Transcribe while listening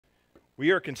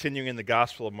We are continuing in the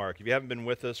Gospel of Mark. If you haven't been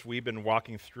with us, we've been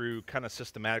walking through kind of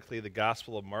systematically the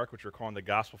Gospel of Mark, which we're calling the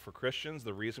Gospel for Christians.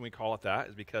 The reason we call it that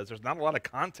is because there's not a lot of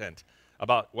content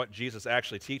about what Jesus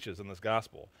actually teaches in this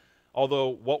Gospel. Although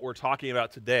what we're talking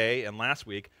about today and last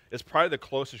week is probably the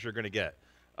closest you're going to get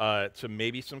to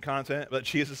maybe some content that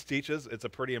Jesus teaches. It's a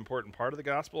pretty important part of the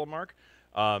Gospel of Mark,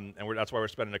 and that's why we're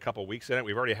spending a couple weeks in it.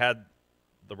 We've already had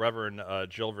the Reverend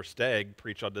Jill Versteg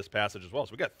preach on this passage as well.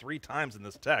 So we got 3 times in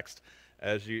this text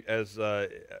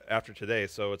after today,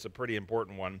 so it's a pretty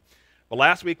important one. But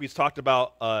last week we talked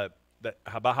about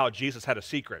about how Jesus had a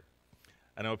secret.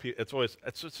 I know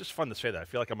it's just fun to say that. I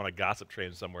feel like I'm on a gossip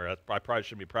train somewhere. I probably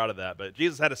shouldn't be proud of that, but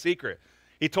Jesus had a secret.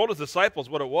 He told his disciples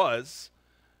what it was,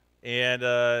 and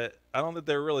I don't think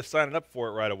they were really signing up for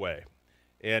it right away.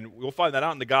 And we'll find that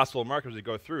out in the Gospel of Mark as we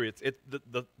go through.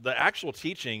 The actual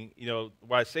teaching,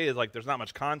 what I say is like there's not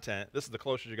much content. This is the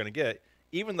closest you're going to get.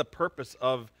 Even the purpose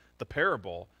of the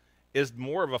parable is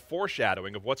more of a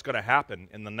foreshadowing of what's going to happen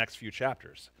in the next few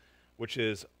chapters, which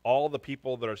is all the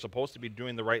people that are supposed to be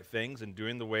doing the right things and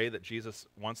doing the way that Jesus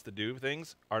wants to do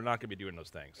things are not going to be doing those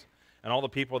things. And all the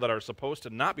people that are supposed to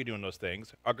not be doing those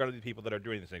things are going to be the people that are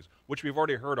doing these things, which we've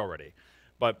already heard already.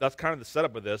 But that's kind of the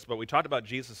setup of this. But we talked about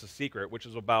Jesus' secret, which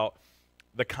is about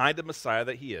the kind of Messiah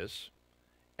that he is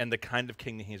and the kind of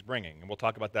king that he's bringing. And we'll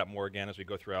talk about that more again as we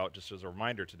go throughout, just as a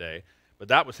reminder today. But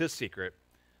that was his secret.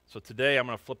 So today I'm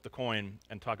going to flip the coin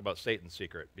and talk about Satan's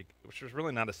secret, which is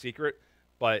really not a secret,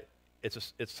 but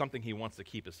it's something he wants to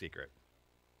keep a secret.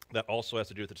 That also has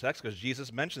to do with the text because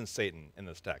Jesus mentions Satan in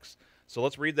this text. So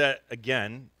let's read that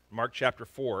again, Mark chapter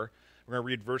 4. We're going to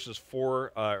read verses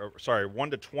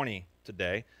 1 to 20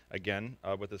 today, again,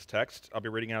 with this text. I'll be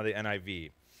reading out of the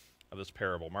NIV of this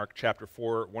parable. Mark chapter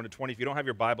 4, 1 to 20. If you don't have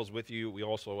your Bibles with you, we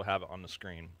also have it on the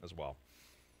screen as well.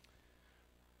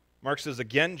 Mark says,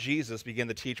 "Again Jesus began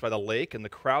to teach by the lake, and the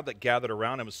crowd that gathered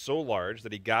around him was so large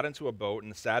that he got into a boat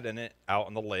and sat in it out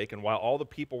on the lake. And while all the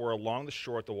people were along the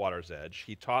shore at the water's edge,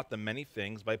 he taught them many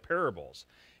things by parables.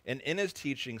 And in his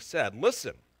teaching said,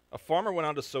 'Listen, a farmer went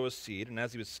out to sow his seed, and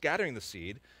as he was scattering the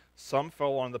seed, some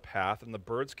fell on the path, and the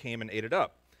birds came and ate it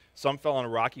up. Some fell on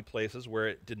rocky places where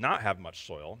it did not have much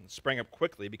soil, and sprang up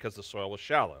quickly because the soil was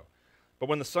shallow. But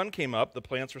when the sun came up, the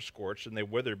plants were scorched, and they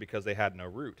withered because they had no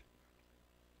root.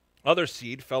 Other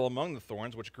seed fell among the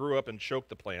thorns, which grew up and choked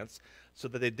the plants, so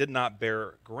that they did not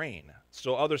bear grain.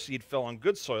 Still other seed fell on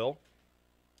good soil.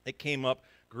 It came up,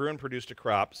 grew, and produced a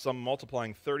crop, some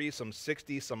multiplying 30, some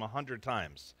 60, some 100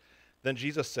 times. Then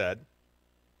Jesus said,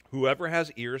 'Whoever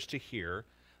has ears to hear,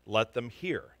 let them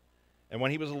hear.' And when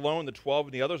he was alone, the 12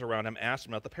 and the others around him asked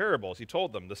him about the parables. He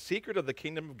told them, 'The secret of the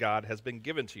kingdom of God has been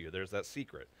given to you.'" There's that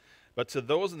secret. "But to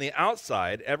those on the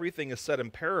outside, everything is said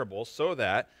in parables, so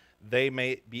that they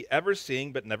may be ever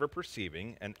seeing but never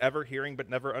perceiving, and ever hearing but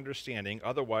never understanding.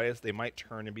 Otherwise, they might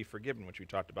turn and be forgiven," which we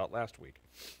talked about last week.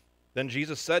 Then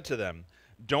Jesus said to them,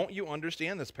 "Don't you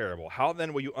understand this parable? How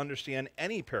then will you understand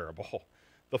any parable?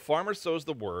 The farmer sows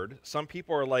the word. Some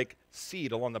people are like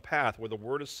seed along the path where the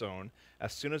word is sown.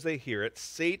 As soon as they hear it,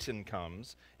 Satan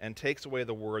comes and takes away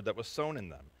the word that was sown in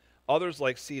them. Others,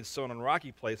 like seeds sown on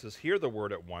rocky places, hear the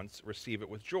word at once, receive it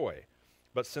with joy.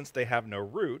 But since they have no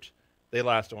root, they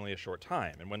last only a short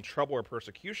time. And when trouble or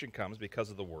persecution comes because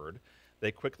of the word,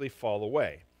 they quickly fall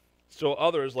away. Still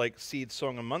others, like seeds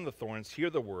sown among the thorns, hear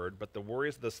the word, but the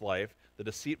worries of this life, the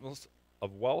deceitfulness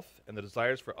of wealth, and the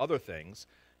desires for other things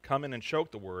come in and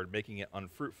choke the word, making it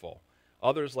unfruitful.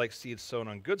 Others, like seeds sown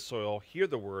on good soil, hear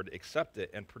the word, accept it,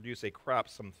 and produce a crop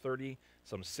some 30,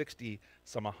 some 60,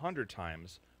 some 100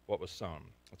 times what was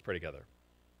sown." Let's pray together.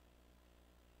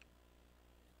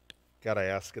 God, I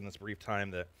ask in this brief time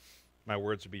that my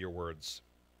words would be your words.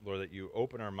 Lord, that you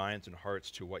open our minds and hearts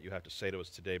to what you have to say to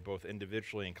us today, both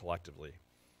individually and collectively.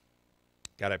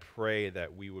 God, I pray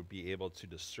that we would be able to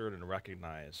discern and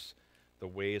recognize the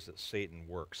ways that Satan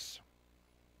works.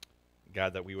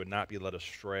 God, that we would not be led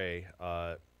astray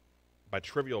by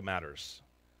trivial matters.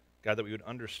 God, that we would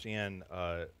understand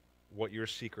what your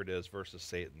secret is versus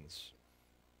Satan's,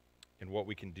 and what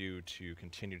we can do to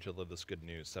continue to live this good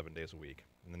news 7 days a week.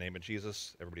 In the name of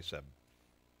Jesus, everybody said,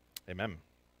 amen.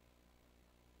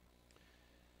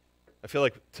 I feel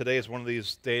like today is one of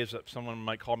these days that someone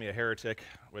might call me a heretic,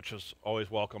 which is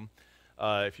always welcome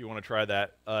if you want to try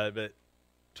that. But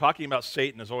talking about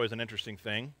Satan is always an interesting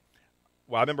thing.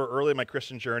 Well, I remember early in my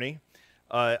Christian journey,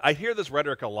 I hear this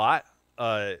rhetoric a lot.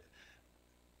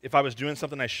 If I was doing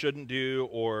something I shouldn't do,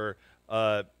 or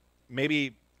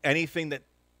maybe anything that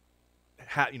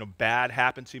bad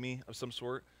happened to me of some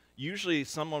sort, usually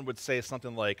someone would say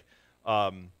something like,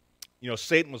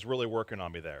 Satan was really working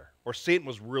on me there, or Satan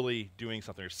was really doing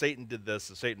something, or Satan did this,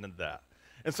 and Satan did that.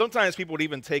 And sometimes people would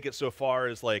even take it so far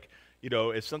as like,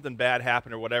 if something bad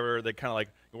happened or whatever, they kind of like,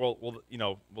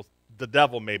 well, the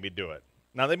devil made me do it.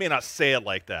 Now, they may not say it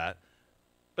like that,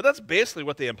 but that's basically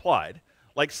what they implied.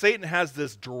 Like, Satan has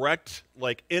this direct,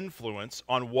 like, influence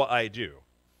on what I do.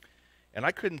 And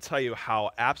I couldn't tell you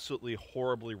how absolutely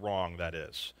horribly wrong that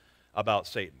is about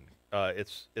Satan.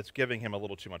 It's giving him a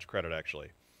little too much credit, actually.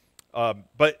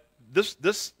 But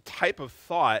this type of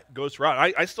thought goes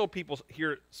around. I still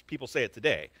hear people say it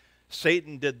today.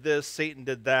 Satan did this, Satan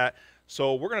did that.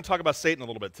 So we're going to talk about Satan a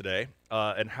little bit today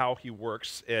and how he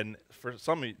works. And for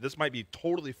some of you, this might be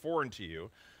totally foreign to you.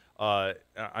 I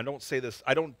don't say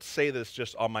this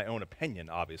just on my own opinion,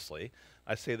 obviously.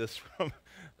 I say this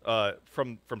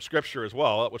from Scripture as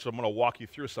well, which I'm going to walk you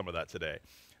through some of that today.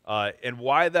 And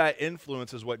why that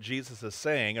influences what Jesus is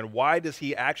saying, and why does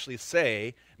he actually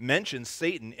mention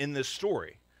Satan in this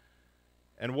story?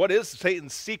 And what is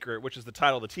Satan's secret, which is the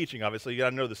title of the teaching, obviously. You got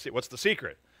to know what's the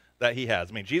secret that he has.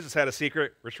 I mean, Jesus had a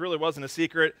secret, which really wasn't a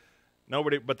secret.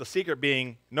 But the secret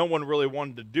being no one really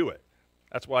wanted to do it.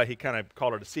 That's why he kind of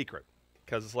called it a secret,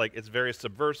 because it's very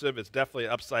subversive. It's definitely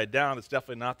upside down. It's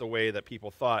definitely not the way that people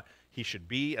thought he should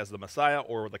be as the Messiah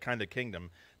or the kind of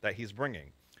kingdom that he's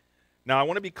bringing. Now, I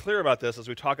want to be clear about this as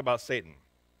we talk about Satan,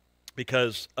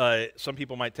 because some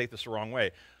people might take this the wrong way.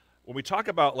 When we talk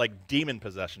about like demon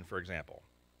possession, for example,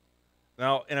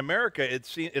 now in America,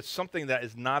 it's something that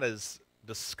is not as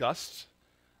discussed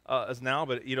as now.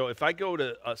 But if I go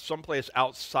to someplace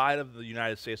outside of the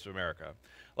United States of America,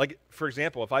 like for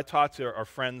example, if I talk to our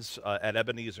friends at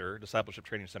Ebenezer Discipleship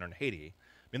Training Center in Haiti,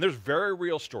 I mean, there's very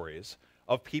real stories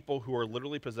of people who are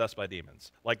literally possessed by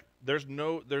demons. Like there's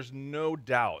no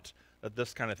doubt that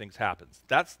this kind of things happens.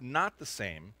 That's not the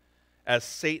same as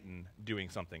Satan doing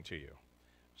something to you.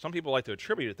 Some people like to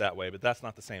attribute it that way, but that's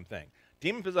not the same thing.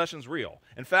 Demon possession is real.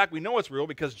 In fact, we know it's real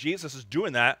because Jesus is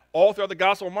doing that all throughout the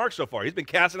Gospel of Mark so far. He's been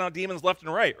casting out demons left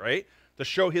and right? To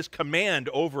show his command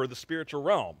over the spiritual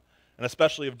realm, and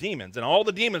especially of demons. And all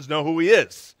the demons know who he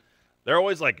is. They're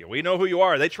always like, we know who you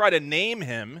are. They try to name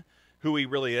him who he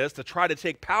really is to try to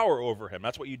take power over him.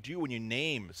 That's what you do when you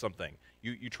name something.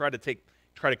 You try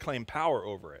to claim power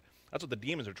over it. That's what the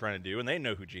demons are trying to do, and they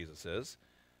know who Jesus is.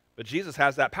 But Jesus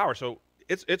has that power, so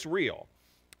it's real.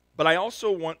 But I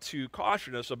also want to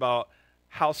caution us about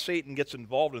how Satan gets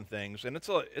involved in things, and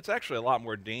it's actually a lot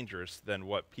more dangerous than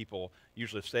what people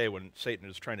usually say when Satan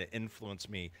is trying to influence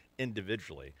me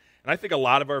individually. And I think a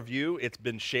lot of our view, it's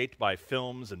been shaped by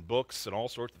films and books and all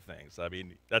sorts of things. I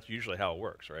mean, that's usually how it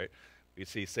works, right? We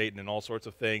see Satan in all sorts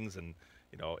of things, and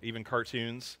even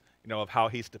cartoons, of how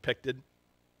he's depicted.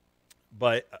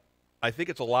 But I think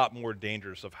it's a lot more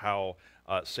dangerous of how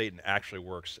Satan actually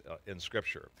works in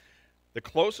Scripture. The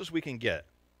closest we can get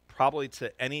probably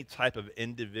to any type of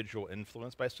individual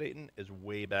influence by Satan is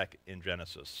way back in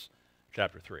Genesis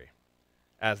chapter 3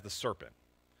 as the serpent,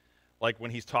 like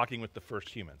when he's talking with the first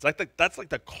humans. I think that's like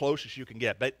the closest you can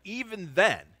get. But even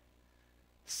then,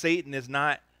 Satan is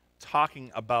not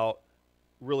talking about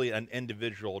really an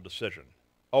individual decision,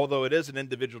 although it is an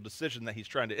individual decision that he's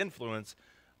trying to influence.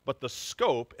 But the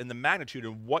scope and the magnitude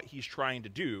of what he's trying to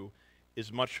do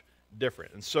is much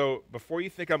different. And so before you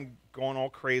think I'm going all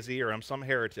crazy or I'm some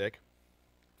heretic,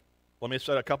 let me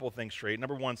set a couple of things straight.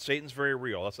 Number one, Satan's very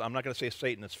real. I'm not going to say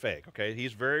Satan is fake, okay?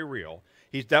 He's very real.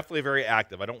 He's definitely very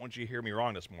active. I don't want you to hear me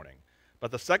wrong this morning.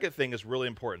 But the second thing is really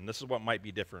important. This is what might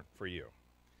be different for you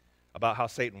about how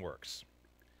Satan works.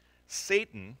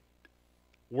 Satan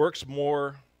works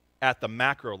more at the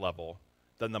macro level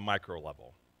than the micro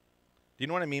level. Do you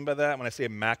know what I mean by that when I say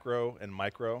macro and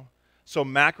micro? So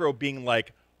macro being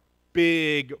like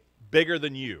bigger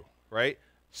than you, right?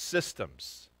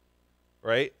 Systems,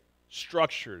 right?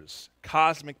 Structures,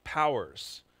 cosmic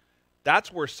powers.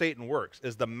 That's where Satan works,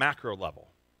 is the macro level,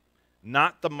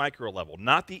 not the micro level,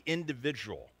 not the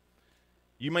individual.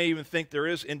 You may even think there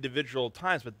is individual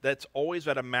times, but that's always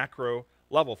at a macro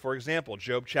level. For example,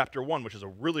 Job chapter 1, which is a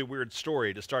really weird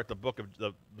story to start the book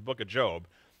of Job.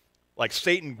 Like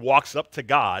Satan walks up to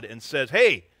God and says,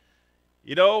 hey,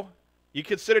 you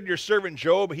considered your servant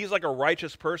Job, he's like a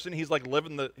righteous person. He's like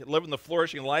living the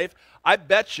flourishing life. I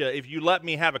bet you if you let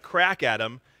me have a crack at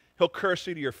him, he'll curse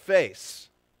you to your face.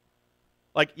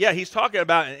 Like, yeah, he's talking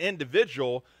about an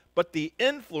individual, but the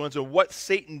influence of what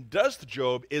Satan does to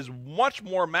Job is much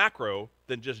more macro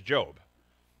than just Job.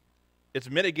 It's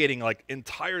mitigating like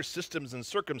entire systems and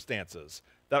circumstances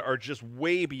that are just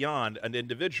way beyond an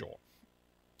individual.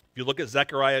 If you look at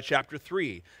Zechariah chapter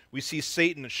 3, we see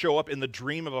Satan show up in the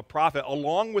dream of a prophet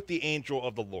along with the angel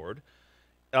of the Lord.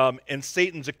 And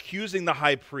Satan's accusing the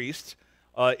high priest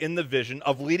in the vision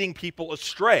of leading people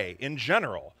astray in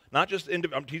general. Not just,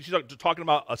 he's talking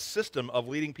about a system of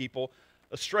leading people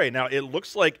astray. Now, it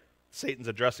looks like Satan's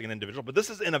addressing an individual, but this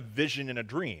is in a vision in a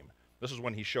dream. This is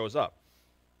when he shows up.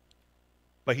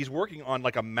 But he's working on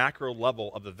like a macro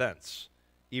level of events,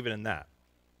 even in that.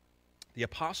 The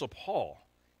Apostle Paul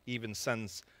even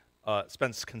spends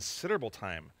considerable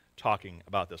time talking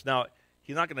about this. Now,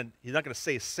 he's not going to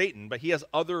say Satan, but he has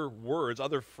other words,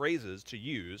 other phrases to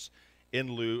use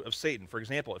in lieu of Satan. For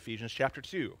example, Ephesians chapter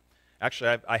 2.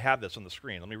 Actually, I have this on the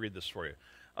screen. Let me read this for you.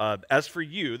 As for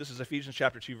you, this is Ephesians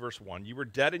chapter 2, verse 1, you were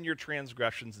dead in your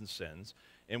transgressions and sins,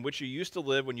 in which you used to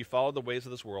live when you followed the ways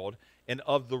of this world, and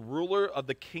of the ruler of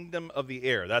the kingdom of the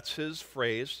air. That's his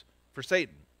phrase for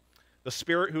Satan. The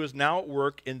spirit who is now at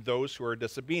work in those who are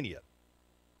disobedient.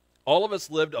 All of us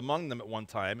lived among them at one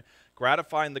time,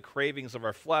 gratifying the cravings of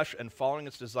our flesh and following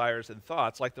its desires and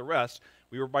thoughts. Like the rest,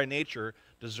 we were by nature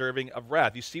deserving of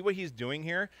wrath. You see what he's doing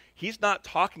here? He's not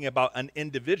talking about an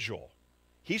individual.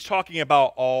 He's talking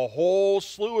about a whole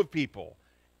slew of people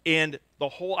and the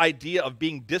whole idea of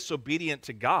being disobedient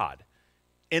to God,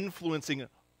 influencing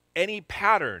any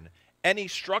pattern, any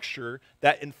structure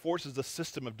that enforces a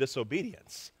system of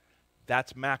disobedience.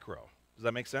 That's macro. Does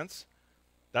that make sense?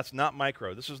 That's not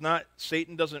micro. This is not,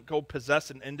 Satan doesn't go possess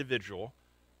an individual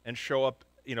and show up,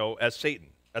 as Satan.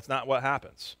 That's not what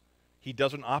happens. He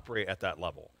doesn't operate at that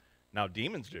level. Now,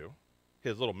 demons do.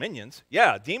 His little minions.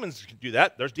 Yeah, demons do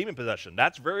that. There's demon possession.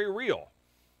 That's very real.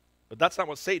 But that's not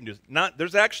what Satan does.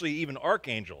 There's actually even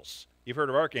archangels. You've heard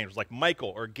of archangels like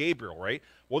Michael or Gabriel, right?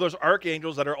 Well, there's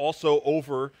archangels that are also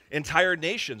over entire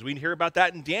nations. We hear about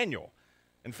that in Daniel.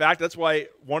 In fact, that's why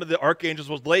one of the archangels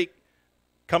was late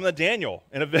coming to Daniel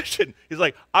in a vision. He's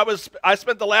like, I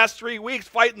spent the last 3 weeks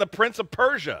fighting the prince of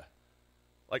Persia.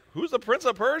 Like, who's the prince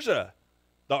of Persia?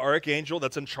 The archangel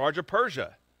that's in charge of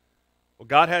Persia. Well,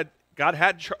 God had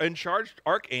in charge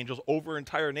archangels over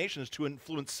entire nations to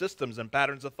influence systems and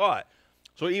patterns of thought.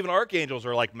 So even archangels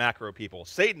are like macro people.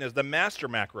 Satan is the master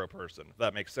macro person, if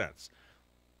that makes sense.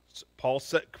 Paul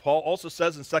also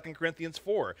says in 2 Corinthians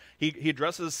 4, he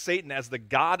addresses Satan as the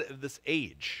god of this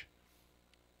age.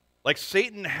 Like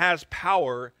Satan has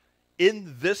power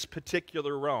in this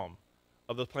particular realm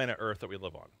of the planet Earth that we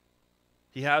live on.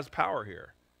 He has power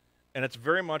here. And it's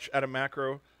very much at a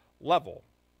macro level.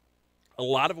 A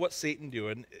lot of what Satan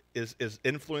doing is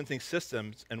influencing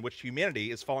systems in which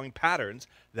humanity is following patterns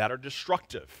that are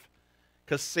destructive.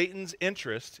 Because Satan's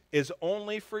interest is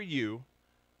only for you,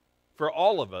 for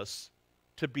all of us,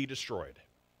 to be destroyed.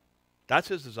 That's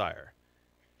his desire.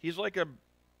 He's like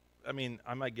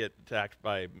I might get attacked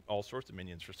by all sorts of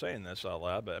minions for saying this out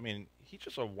loud, but he's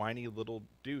just a whiny little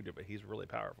dude, but he's really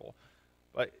powerful.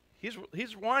 But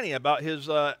he's whiny about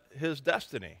his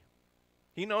destiny.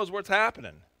 He knows what's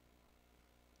happening.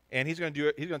 And he's going to do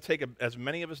it. He's going to take as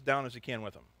many of us down as he can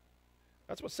with him.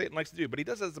 That's what Satan likes to do, but he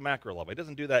does that at the macro level. He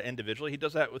doesn't do that individually. He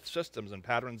does that with systems and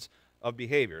patterns of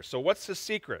behavior. So what's his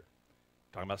secret?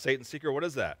 Talking about Satan's secret, what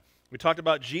is that? We talked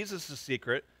about Jesus'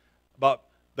 secret, about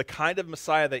the kind of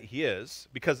Messiah that he is,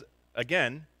 because,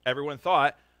 again, everyone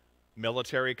thought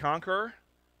military conqueror,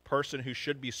 person who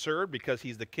should be served because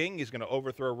he's the king, he's going to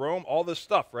overthrow Rome, all this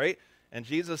stuff, right? And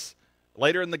Jesus,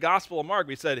 later in the Gospel of Mark,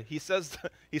 he says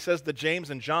to James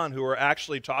and John, who are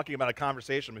actually talking about a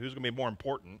conversation of who's going to be more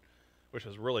important, which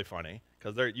is really funny,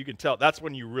 because you can tell, that's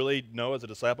when you really know as a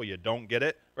disciple you don't get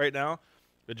it right now.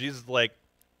 But Jesus is like,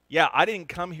 yeah, I didn't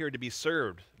come here to be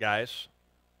served, guys.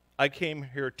 I came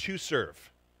here to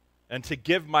serve and to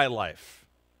give my life,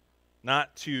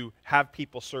 not to have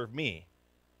people serve me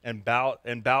and bow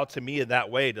to me in that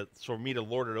way for me to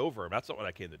lord it over them. That's not what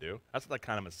I came to do. That's not the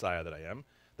kind of Messiah that I am.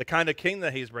 The kind of king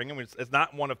that he's bringing is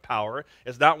not one of power.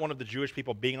 It's not one of the Jewish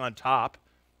people being on top.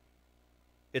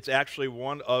 It's actually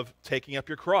one of taking up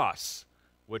your cross,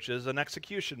 which is an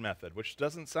execution method, which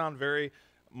doesn't sound very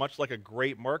much like a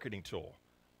great marketing tool.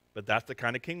 But that's the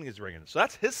kind of king he's bringing. So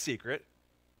that's his secret.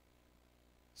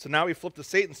 So now we flip to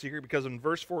Satan's secret, because in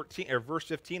verse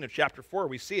 15 of chapter 4,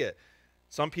 we see it.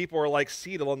 Some people are like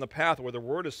seed along the path where the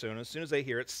word is sown. As soon as they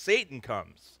hear it, Satan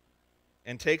comes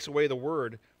and takes away the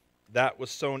word that was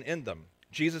sown in them.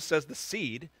 Jesus says the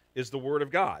seed is the word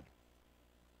of God.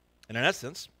 And in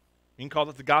essence, you can call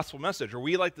it the gospel message, or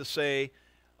we like to say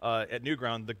at New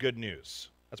Ground, the good news.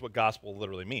 That's what gospel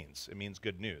literally means. It means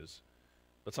good news.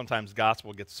 But sometimes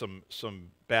gospel gets some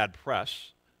bad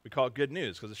press. We call it good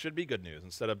news because it should be good news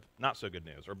instead of not so good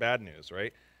news or bad news,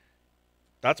 right?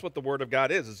 That's what the word of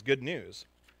God is. It's good news.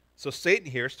 So Satan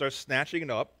here starts snatching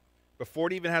it up before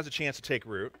it even has a chance to take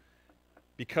root.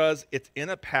 because it's in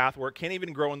a path where it can't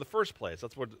even grow in the first place.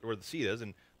 That's where the seed is,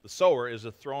 and the sower is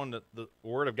throwing the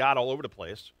word of God all over the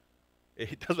place.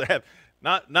 It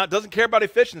doesn't care about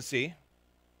efficiency.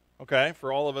 Okay,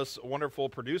 for all of us wonderful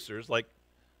producers, like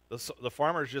the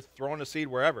farmer's just throwing the seed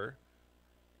wherever,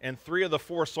 and 3 of the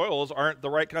 4 soils aren't the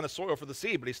right kind of soil for the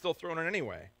seed, but he's still throwing it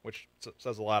anyway, which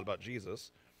says a lot about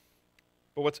Jesus.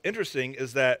 But what's interesting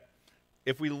is that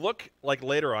if we look like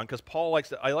later on, because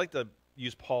I like to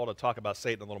use Paul to talk about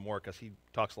Satan a little more because he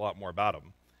talks a lot more about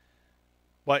him.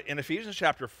 But in Ephesians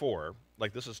chapter 4,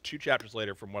 like this is 2 chapters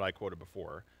later from what I quoted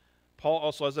before, Paul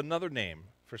also has another name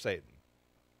for Satan.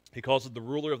 He calls it the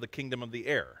ruler of the kingdom of the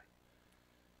air.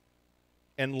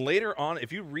 And later on,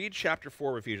 if you read chapter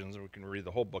 4 of Ephesians, and we can read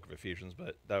the whole book of Ephesians,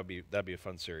 but that'd be a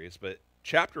fun series. But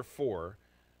chapter 4,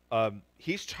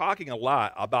 he's talking a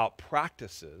lot about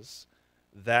practices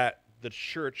that the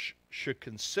church should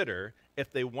consider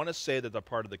if they want to say that they're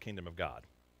part of the kingdom of God.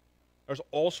 There's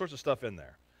all sorts of stuff in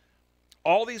there.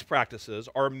 All these practices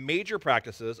are major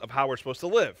practices of how we're supposed to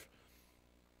live.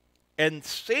 And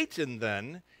Satan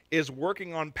then is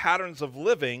working on patterns of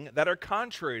living that are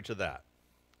contrary to that.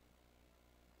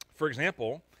 For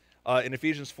example, in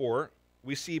Ephesians 4,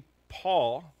 we see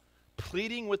Paul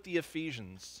pleading with the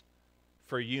Ephesians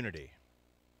for unity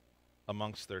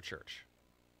amongst their church.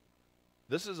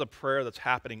 This is a prayer that's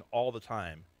happening all the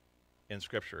time in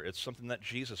Scripture. It's something that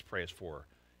Jesus prays for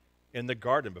in the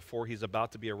garden before he's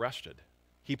about to be arrested.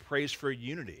 He prays for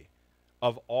unity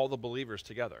of all the believers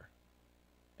together.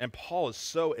 And Paul is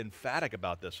so emphatic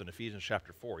about this in Ephesians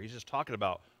chapter 4. He's just talking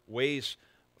about ways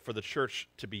for the church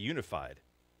to be unified.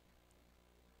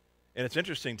 And it's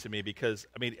interesting to me because,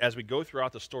 as we go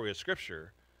throughout the story of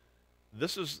Scripture,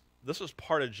 this is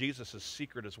part of Jesus'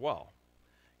 secret as well.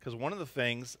 Because one of the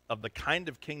things of the kind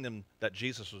of kingdom that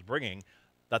Jesus was bringing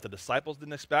that the disciples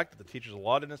didn't expect, that the teachers of the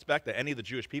law didn't expect, that any of the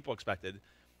Jewish people expected,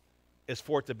 is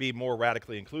for it to be more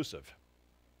radically inclusive.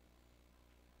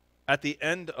 At the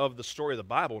end of the story of the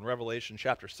Bible in Revelation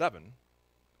chapter 7,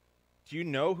 do you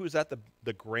know who's at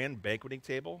the grand banqueting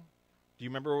table? Do you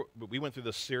remember, we went through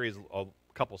this series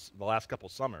the last couple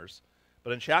summers,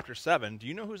 but in chapter 7, do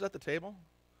you know who's at the table?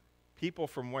 People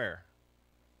from where?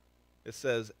 It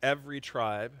says every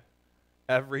tribe,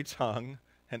 every tongue,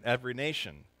 and every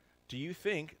nation. Do you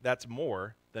think that's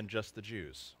more than just the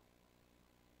Jews?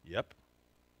 Yep.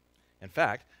 In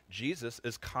fact, Jesus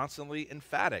is constantly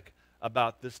emphatic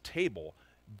about this table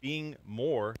being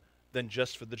more than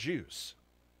just for the Jews,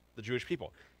 the Jewish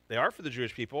people. They are for the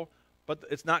Jewish people, but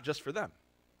it's not just for them.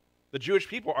 The Jewish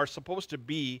people are supposed to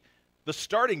be the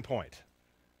starting point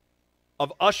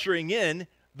of ushering in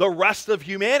the rest of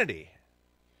humanity.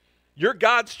 You're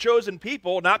God's chosen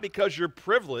people, not because you're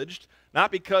privileged,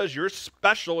 not because you're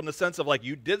special in the sense of like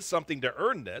you did something to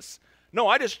earn this. No,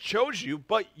 I just chose you,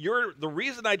 but the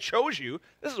reason I chose you,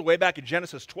 this is way back in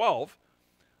Genesis 12,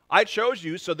 I chose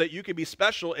you so that you could be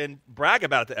special and brag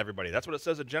about it to everybody. That's what it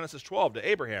says in Genesis 12 to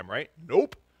Abraham, right?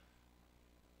 Nope.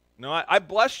 No, I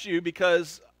blessed you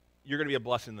because you're going to be a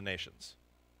blessing to the nations.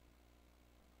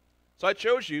 So I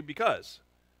chose you because.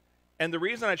 And the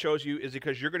reason I chose you is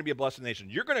because you're going to be a blessing to the nation.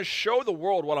 You're going to show the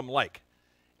world what I'm like.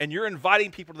 And you're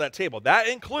inviting people to that table. That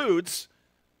includes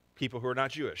people who are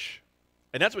not Jewish.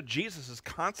 And that's what Jesus is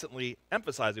constantly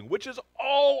emphasizing, which is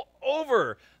all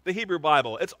over the Hebrew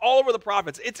Bible. It's all over the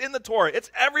prophets. It's in the Torah.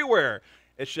 It's everywhere.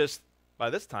 It's just,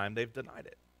 by this time, they've denied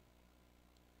it.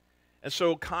 And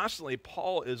so constantly,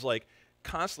 Paul is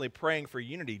constantly praying for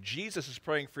unity. Jesus is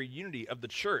praying for unity of the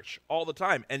church all the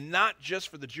time, and not just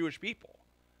for the Jewish people.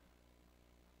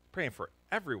 Praying for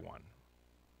everyone.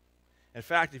 In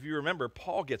fact, if you remember,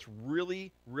 Paul gets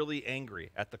really, really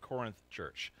angry at the Corinth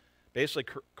church. Basically,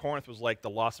 Corinth was like the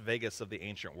Las Vegas of the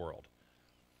ancient world.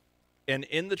 And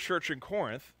in the church in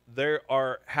Corinth, they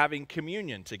are having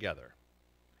communion together.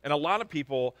 And a lot of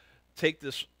people take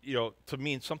this, to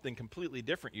mean something completely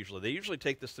different usually. They usually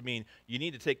take this to mean you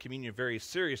need to take communion very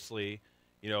seriously,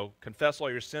 confess all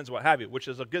your sins, what have you, which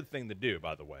is a good thing to do,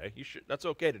 by the way. That's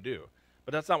okay to do.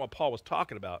 But that's not what Paul was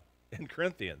talking about in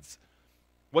Corinthians.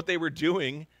 What they were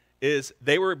doing is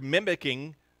they were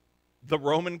mimicking the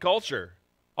Roman culture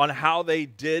on how they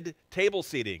did table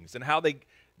seatings and how they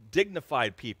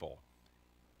dignified people.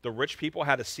 The rich people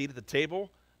had a seat at the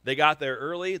table. They got there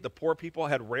early. The poor people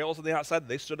had rails on the outside that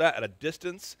they stood at a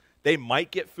distance. They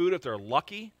might get food if they're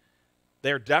lucky.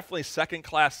 They're definitely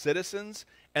second-class citizens.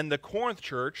 And the Corinth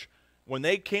church, when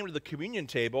they came to the communion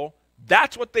table,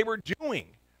 that's what they were doing.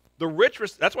 The rich,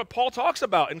 that's what Paul talks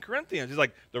about in Corinthians. He's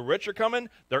like, the rich are coming,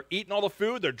 they're eating all the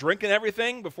food, they're drinking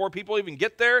everything before people even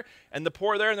get there, and the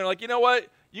poor are there, and they're like, you know what?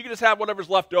 You can just have whatever's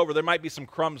left over. There might be some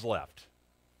crumbs left.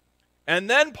 And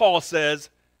then Paul says,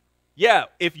 yeah,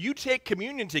 if you take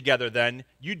communion together then,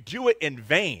 you do it in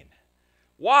vain.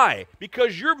 Why?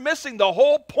 Because you're missing the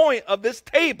whole point of this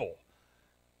table.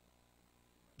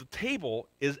 The table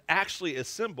is actually a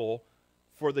symbol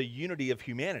for the unity of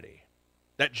humanity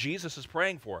that Jesus is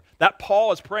praying for, that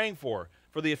Paul is praying for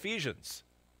the Ephesians.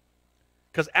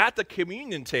 Because at the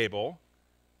communion table,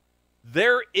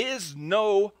 there is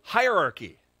no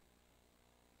hierarchy.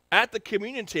 At the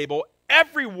communion table,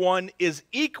 everyone is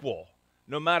equal,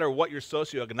 no matter what your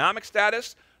socioeconomic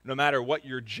status, no matter what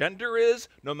your gender is,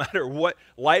 no matter what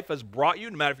life has brought you,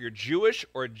 no matter if you're Jewish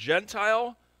or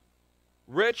Gentile,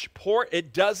 rich, poor,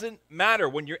 it doesn't matter.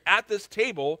 When you're at this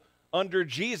table under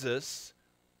Jesus,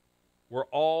 we're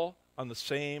all on the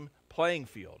same playing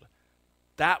field.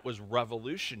 That was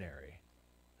revolutionary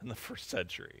in the first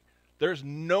century. There's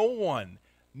no one,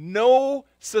 no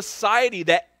society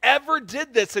that ever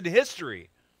did this in history,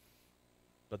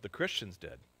 but the Christians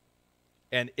did.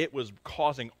 And it was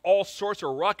causing all sorts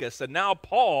of ruckus. And now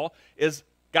Paul is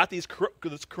got these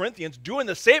Corinthians doing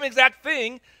the same exact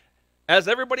thing as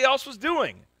everybody else was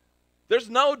doing. There's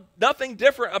nothing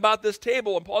different about this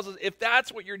table. And Paul says, if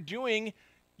that's what you're doing,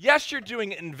 yes, you're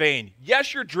doing it in vain.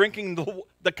 Yes, you're drinking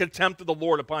the contempt of the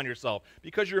Lord upon yourself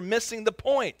because you're missing the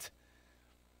point.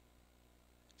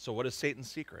 So what is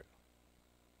Satan's secret?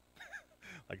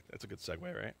 That's a good segue,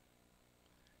 right?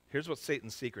 Here's what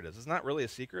Satan's secret is. It's not really a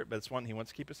secret, but it's one he wants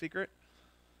to keep a secret.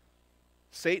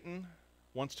 Satan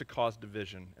wants to cause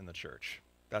division in the church.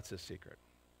 That's his secret.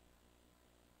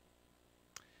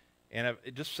 And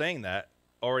just saying that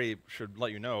already should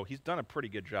let you know he's done a pretty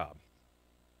good job.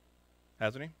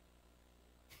 Hasn't he?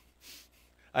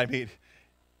 I mean,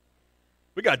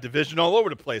 we got division all over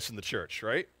the place in the church,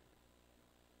 right?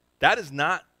 That is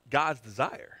not God's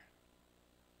desire.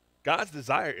 God's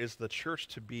desire is the church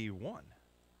to be one.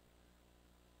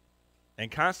 And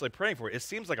constantly praying for it. It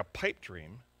seems like a pipe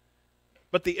dream,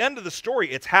 but the end of the story,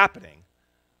 it's happening.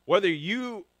 Whether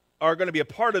you are going to be a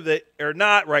part of it or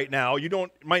not right now,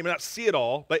 might not see it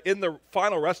all, but in the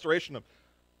final restoration of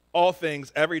all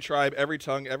things, every tribe, every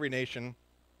tongue, every nation,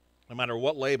 no matter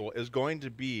what label, is going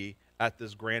to be at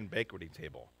this grand banqueting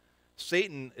table.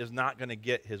 Satan is not going to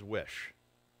get his wish.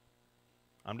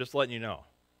 I'm just letting you know.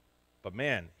 But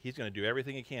man, he's going to do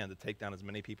everything he can to take down as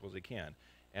many people as he can.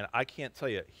 And I can't tell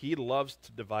you, he loves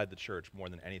to divide the church more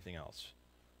than anything else.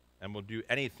 And will do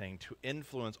anything to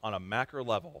influence on a macro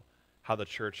level how the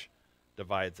church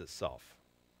divides itself.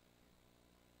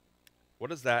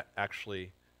 What does that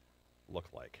actually look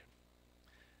like?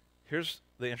 Here's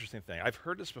the interesting thing. I've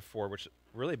heard this before, which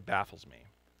really baffles me.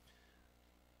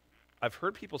 I've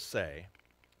heard people say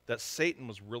that Satan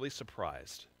was really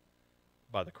surprised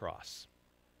by the cross,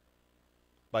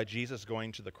 by Jesus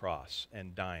going to the cross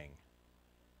and dying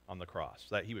on the cross,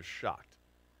 that he was shocked.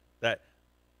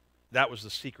 That was the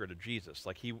secret of Jesus.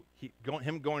 Like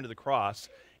him going to the cross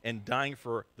and dying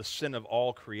for the sin of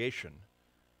all creation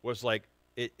was like,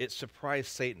 it surprised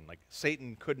Satan. Like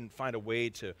Satan couldn't find a way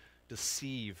to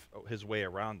deceive his way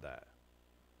around that.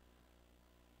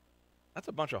 That's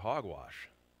a bunch of hogwash.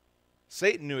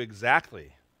 Satan knew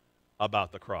exactly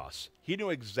about the cross. He knew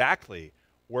exactly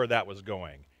where that was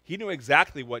going. He knew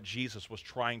exactly what Jesus was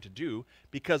trying to do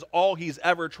because all he's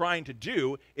ever trying to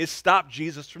do is stop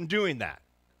Jesus from doing that.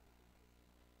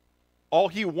 All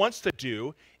he wants to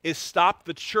do is stop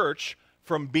the church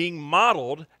from being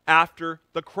modeled after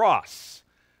the cross.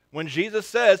 When Jesus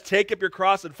says, take up your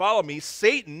cross and follow me,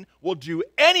 Satan will do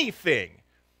anything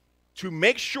to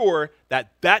make sure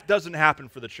that that doesn't happen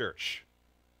for the church.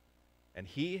 And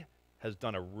he has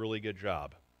done a really good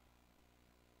job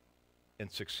in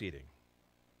succeeding.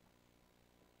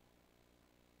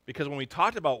 Because when we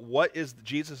talked about what is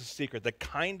Jesus' secret, the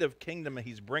kind of kingdom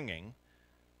he's bringing,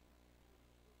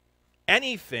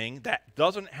 anything that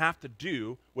doesn't have to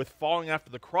do with falling after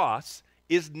the cross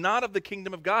is not of the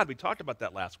kingdom of God. We talked about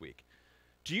that last week.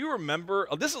 Do you remember,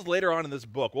 this is later on in this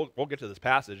book, we'll get to this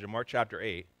passage in Mark chapter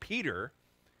 8. Peter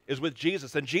is with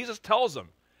Jesus, and Jesus tells him,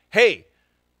 hey,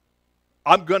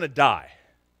 I'm going to die.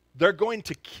 They're going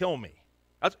to kill me.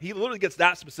 He literally gets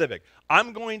that specific.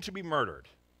 I'm going to be murdered.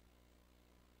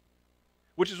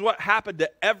 Which is what happened to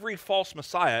every false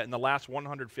Messiah in the last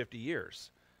 150 years.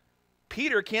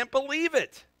 Peter can't believe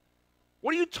it.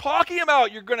 What are you talking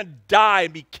about? You're going to die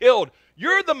and be killed.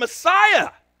 You're the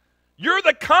Messiah. You're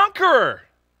the conqueror.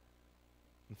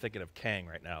 I'm thinking of Kang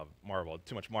right now, Marvel.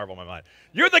 Too much Marvel in my mind.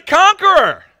 You're the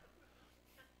conqueror.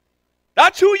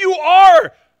 That's who you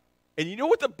are. And you know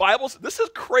what the Bible says? This is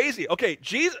crazy. Okay,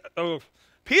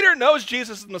 Peter knows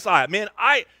Jesus is the Messiah. Man,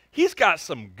 he's got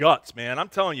some guts, man. I'm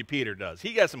telling you, Peter does.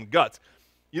 He got some guts.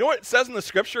 You know what it says in the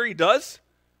scripture he does?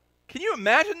 Can you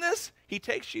imagine this? He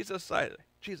takes Jesus aside.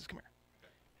 Jesus, come here.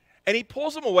 And he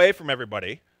pulls him away from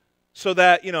everybody so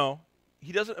that,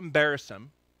 he doesn't embarrass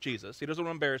him, Jesus. He doesn't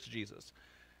want to embarrass Jesus.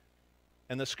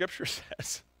 And the scripture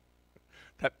says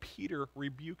that Peter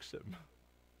rebukes him.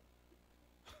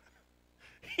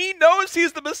 He knows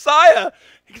he's the Messiah.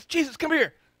 He goes, Jesus, come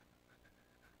here.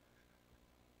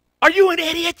 Are you an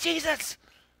idiot, Jesus?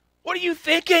 What are you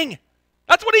thinking?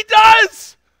 That's what he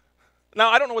does. Now,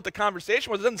 I don't know what the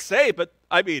conversation was. It doesn't say, but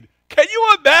I mean, can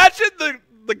you imagine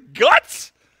the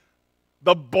guts?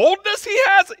 The boldness he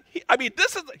has?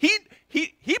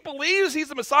 He believes he's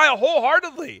the Messiah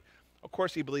wholeheartedly. Of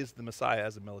course, he believes the Messiah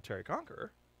as a military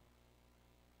conqueror.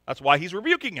 That's why he's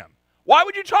rebuking him. Why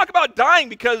would you talk about dying?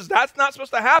 Because that's not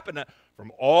supposed to happen.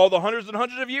 From all the hundreds and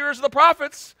hundreds of years the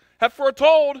prophets have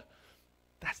foretold,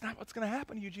 that's not what's going to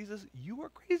happen to you, Jesus. You are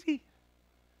crazy.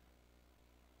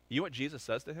 You know what Jesus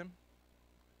says to him?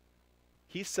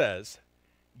 He says,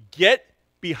 get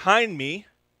behind me,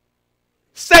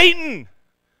 Satan.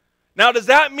 Now, does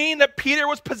that mean that Peter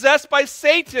was possessed by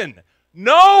Satan?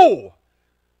 No.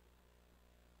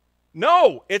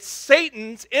 No, it's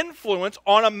Satan's influence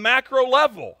on a macro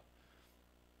level.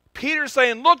 Peter's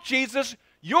saying, look, Jesus,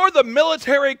 you're the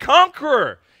military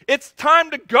conqueror. It's time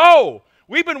to go.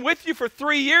 We've been with you for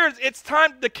 3 years. It's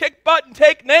time to kick butt and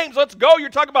take names. Let's go. You're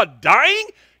talking about dying?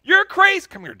 You're crazy.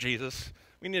 Come here, Jesus.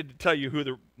 We need to tell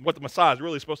you what the Messiah is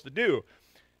really supposed to do.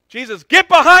 Jesus, get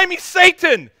behind me,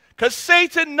 Satan, because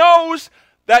Satan knows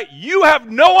that you have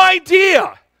no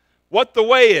idea what the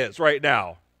way is right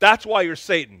now. That's why you're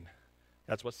Satan.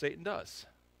 That's what Satan does.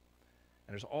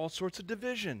 And there's all sorts of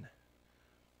division.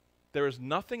 There is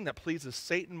nothing that pleases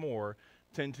Satan more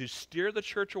than to steer the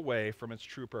church away from its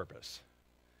true purpose.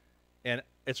 And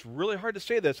it's really hard to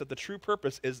say this, that the true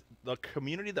purpose is the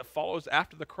community that follows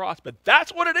after the cross, but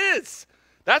that's what it is.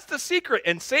 That's the secret,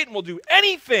 and Satan will do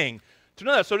anything to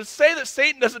know that. So to say that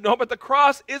Satan doesn't know about the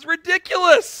cross is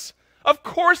ridiculous. Of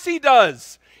course he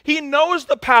does. He knows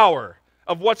the power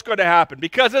of what's going to happen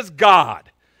because it's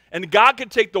God. And God can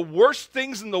take the worst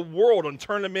things in the world and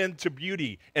turn them into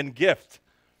beauty and gift.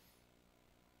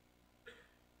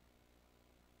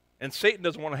 And Satan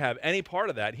doesn't want to have any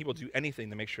part of that, and he will do anything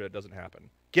to make sure that doesn't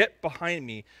happen. Get behind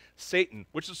me, Satan,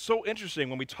 which is so interesting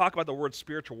when we talk about the word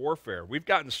spiritual warfare. We've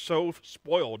gotten so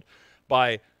spoiled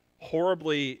by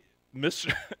horribly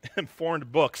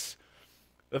misinformed books.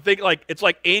 I think it's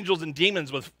like angels and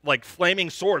demons with like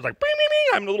flaming swords, like bing, bing,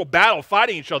 bing, having a little battle,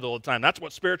 fighting each other all the time. That's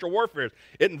what spiritual warfare is.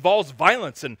 It involves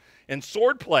violence and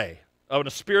sword play on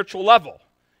a spiritual level.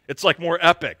 It's like more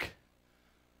epic.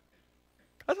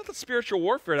 That's not the spiritual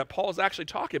warfare that Paul is actually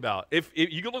talking about. If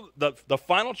you go to the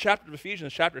final chapter of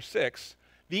Ephesians, chapter 6,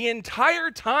 the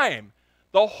entire time,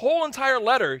 the whole entire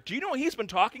letter, do you know what he's been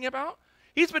talking about?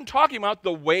 He's been talking about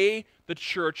the way the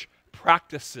church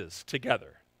practices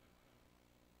together.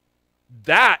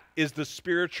 That is the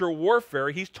spiritual warfare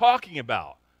he's talking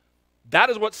about. That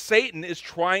is what Satan is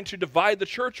trying to divide the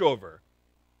church over.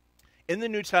 In the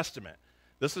New Testament,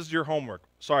 this is your homework.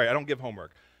 Sorry, I don't give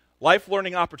homework. Life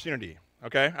learning opportunity.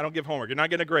 Okay, I don't give homework. You're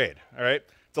not getting a grade. All right,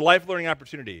 it's a life learning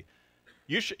opportunity.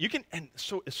 You can, and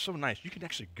so it's so nice. You can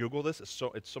actually Google this. It's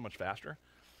so much faster.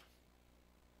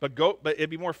 But it'd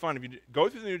be more fun if you go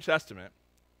through the New Testament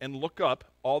and look up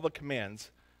all the commands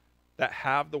that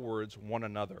have the words one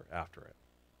another after it.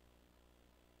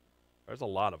 There's a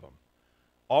lot of them.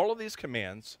 All of these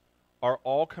commands are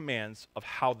all commands of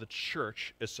how the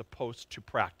church is supposed to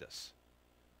practice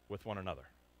with one another.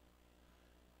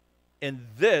 And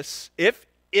this, if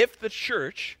the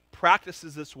church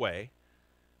practices this way,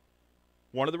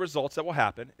 one of the results that will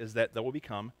happen is that they will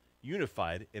become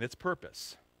unified in its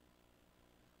purpose.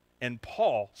 And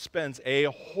Paul spends a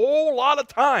whole lot of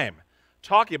time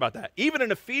talking about that. Even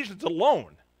in Ephesians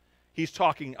alone, he's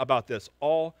talking about this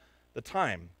all the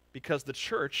time because the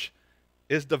church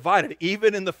is divided,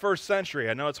 even in the first century.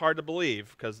 I know it's hard to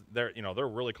believe because they're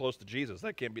really close to Jesus.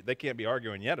 They can't be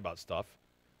arguing yet about stuff.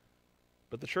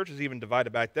 But the church is even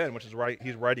divided back then, which is why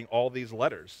he's writing all these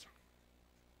letters.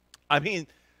 I mean,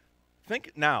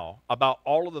 think now about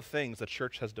all of the things the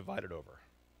church has divided over.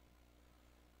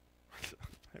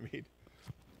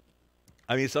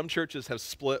 I mean, some churches have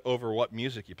split over what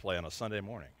music you play on a Sunday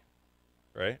morning,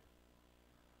 right?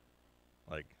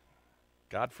 Like,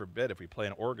 God forbid if we play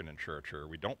an organ in church, or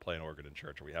we don't play an organ in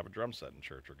church, or we have a drum set in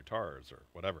church, or guitars, or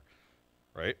whatever,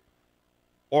 right?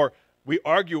 Or we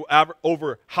argue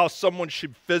over how someone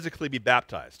should physically be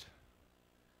baptized.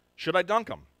 Should I dunk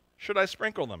them? Should I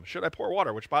sprinkle them? Should I pour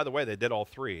water? Which, by the way, they did all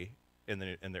three in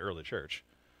the early church.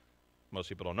 Most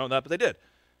people don't know that, but they did.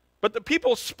 But the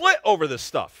people split over this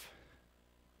stuff.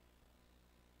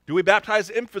 Do we baptize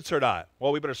infants or not?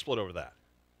 Well, we better split over that.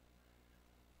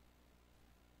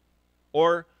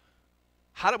 Or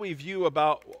how do we view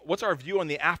about, what's our view on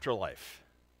the afterlife?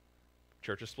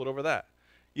 Churches split over that.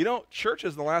 You know,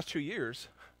 churches in the last 2 years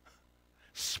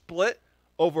split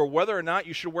over whether or not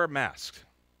you should wear masks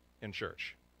in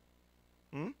church.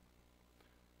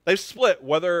 They've split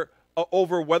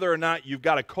over whether or not you've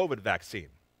got a COVID vaccine.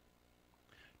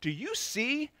 Do you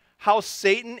see how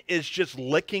Satan is just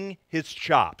licking his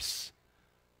chops?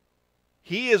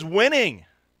 He is winning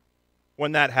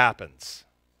when that happens.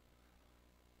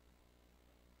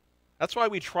 That's why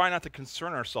we try not to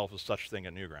concern ourselves with such thing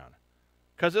at New Ground.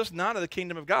 Because it's not of the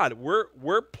kingdom of God.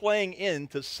 We're playing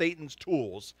into Satan's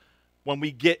tools when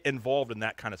we get involved in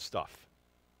that kind of stuff.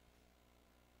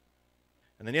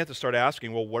 And then you have to start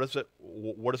asking, well, what does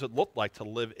it look like to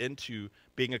live into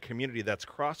being a community that's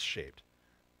cross-shaped?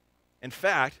 In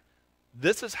fact,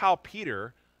 this is how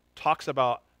Peter talks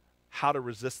about how to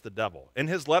resist the devil. In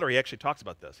his letter, he actually talks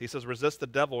about this. He says, resist the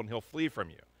devil and he'll flee from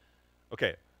you.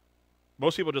 Okay,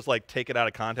 most people just like take it out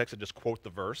of context and just quote the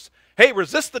verse. Hey,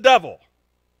 resist the devil.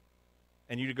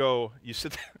 And you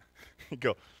sit there, you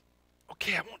go,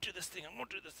 okay, I won't do this thing.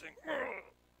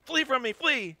 Flee from me,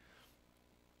 flee.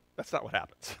 That's not what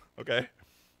happens, okay?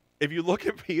 If you look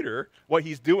at Peter, what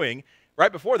he's doing,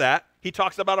 right before that, he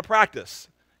talks about a practice.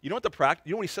 You know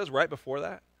what he says right before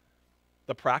that?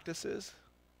 The practice is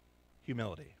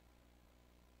humility.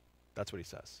 That's what he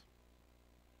says.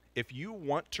 If you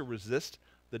want to resist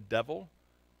the devil,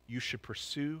 you should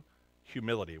pursue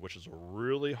humility, which is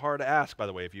really hard to ask, by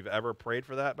the way. If you've ever prayed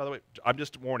for that, by the way, I'm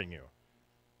just warning you.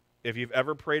 If you've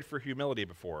ever prayed for humility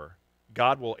before,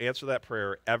 God will answer that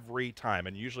prayer every time,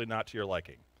 and usually not to your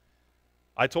liking.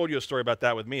 I told you a story about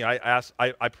that with me.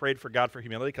 I prayed for God for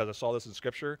humility because I saw this in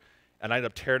Scripture, and I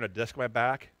ended up tearing a disc in my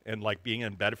back and like being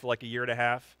in bed for like a year and a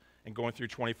half and going through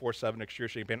 24/7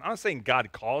 excruciating pain. I'm not saying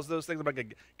God caused those things. I'm not going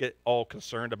to get all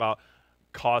concerned about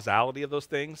causality of those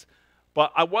things,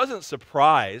 but I wasn't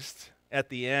surprised at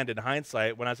the end in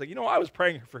hindsight when I was like, I was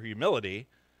praying for humility,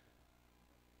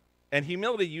 and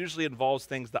humility usually involves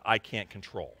things that I can't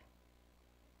control,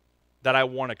 that I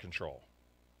want to control.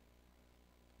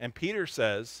 And Peter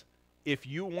says, if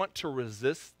you want to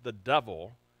resist the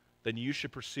devil, then you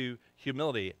should pursue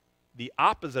humility. The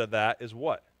opposite of that is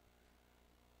what?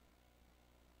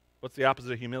 What's the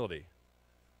opposite of humility?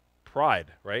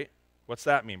 Pride, right? What's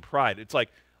that mean? Pride. It's like,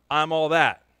 I'm all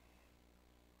that.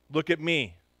 Look at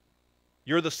me.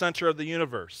 You're the center of the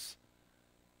universe.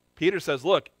 Peter says,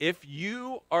 look, if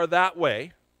you are that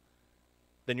way,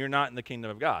 then you're not in the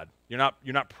kingdom of God. You're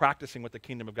not practicing what the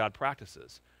kingdom of God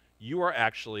practices. You are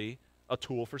actually a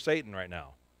tool for Satan right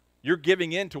now. You're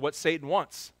giving in to what Satan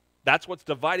wants. That's what's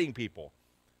dividing people.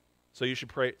 So you should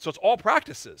pray. So it's all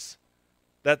practices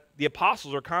that the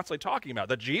apostles are constantly talking about,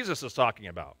 that Jesus is talking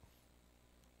about.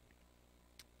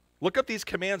 Look up these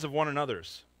commands of one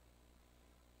another's.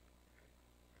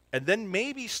 And then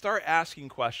maybe start asking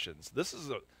questions. This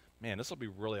will be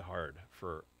really hard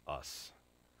for us.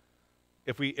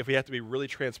 If we have to be really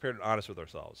transparent and honest with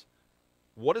ourselves.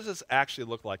 What does this actually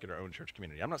look like in our own church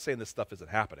community? I'm not saying this stuff isn't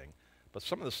happening, but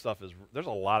some of this stuff there's a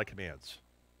lot of commands.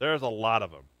 There's a lot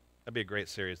of them. That'd be a great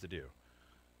series to do.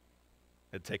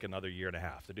 It'd take another year and a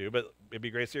half to do, but it'd be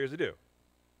a great series to do.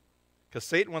 Because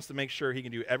Satan wants to make sure he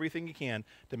can do everything he can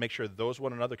to make sure those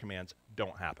one another commands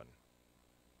don't happen.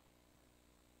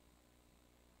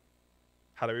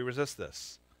 How do we resist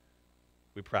this?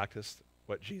 We practice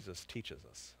what Jesus teaches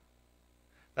us.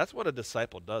 That's what a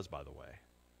disciple does, by the way.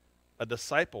 A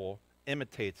disciple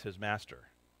imitates his master,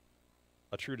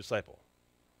 a true disciple.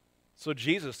 So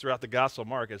Jesus, throughout the Gospel of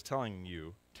Mark, is telling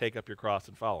you, take up your cross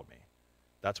and follow me.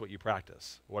 That's what you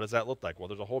practice. What does that look like? Well,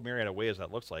 there's a whole myriad of ways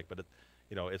that looks like, but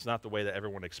it's not the way that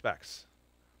everyone expects.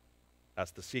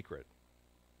 That's the secret.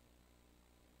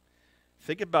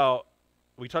 Think about,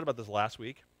 we talked about this last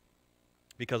week,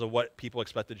 because of what people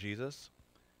expected Jesus.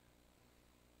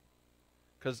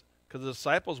 Because the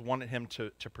disciples wanted him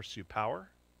to pursue power.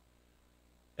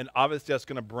 And obviously that's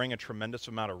going to bring a tremendous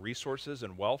amount of resources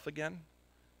and wealth again.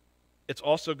 It's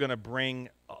also going to bring,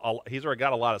 he's already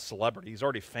got a lot of celebrity. He's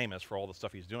already famous for all the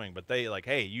stuff he's doing. But they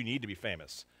hey, you need to be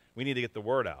famous. We need to get the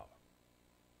word out.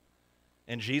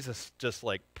 And Jesus just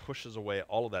pushes away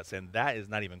all of that, saying that is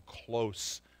not even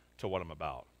close to what I'm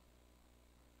about.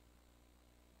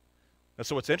 And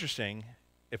so what's interesting,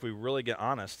 if we really get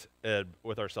honest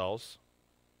with ourselves,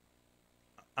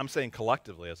 I'm saying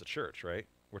collectively as a church, right?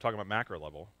 We're talking about macro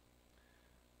level.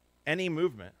 Any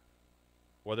movement,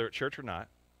 whether it's church or not,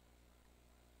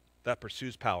 that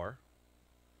pursues power,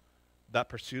 that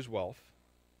pursues wealth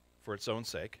for its own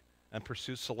sake and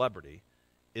pursues celebrity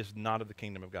is not of the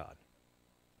kingdom of God.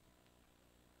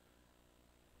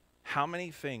 How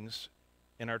many things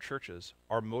in our churches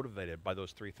are motivated by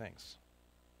those three things?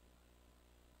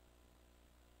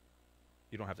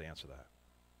 You don't have to answer that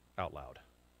out loud.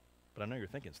 But I know you're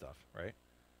thinking stuff, right?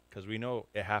 Because we know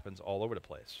it happens all over the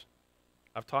place.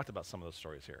 I've talked about some of those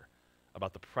stories here,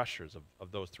 about the pressures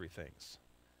of those three things.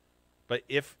 But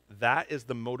if that is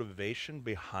the motivation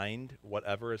behind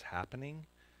whatever is happening,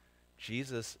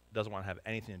 Jesus doesn't want to have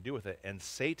anything to do with it, and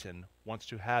Satan wants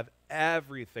to have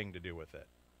everything to do with it.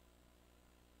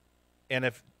 And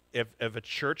if a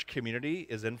church community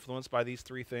is influenced by these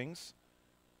three things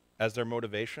as their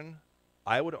motivation,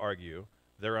 I would argue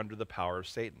they're under the power of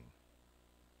Satan.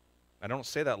 I don't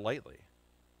say that lightly.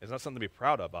 It's not something to be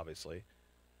proud of, obviously,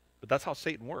 but that's how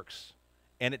Satan works.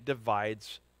 And it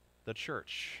divides the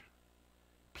church.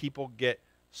 People get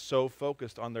so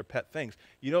focused on their pet things.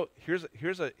 You know,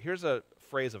 here's a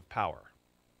phrase of power.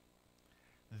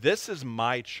 This is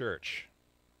my church.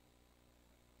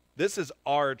 This is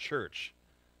our church.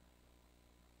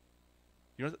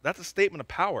 You know, that's a statement of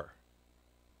power.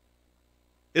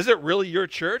 Is it really your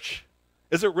church?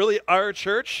 Is it really our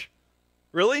church?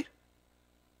 Really?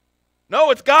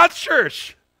 No, it's God's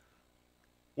church.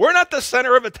 We're not the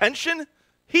center of attention.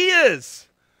 He is.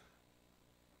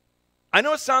 I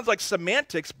know it sounds like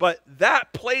semantics, but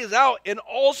that plays out in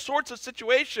all sorts of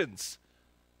situations.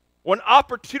 When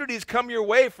opportunities come your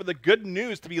way for the good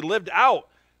news to be lived out,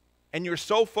 and you're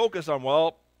so focused on,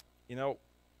 well, you know,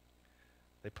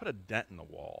 they put a dent in the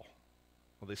wall.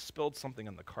 Well, they spilled something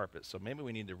on the carpet, so maybe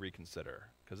we need to reconsider,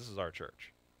 because this is our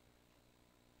church.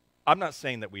 I'm not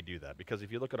saying that we do that, because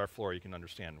if you look at our floor, you can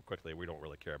understand quickly we don't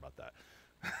really care about that.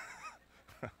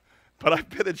 But I've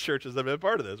been in churches that have been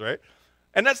part of this, right?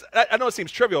 And I know it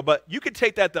seems trivial, but you could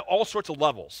take that to all sorts of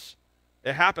levels.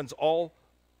 It happens all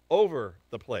over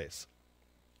the place.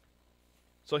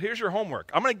 So here's your homework.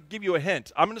 I'm going to give you a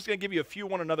hint. I'm just going to give you a few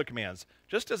one another commands,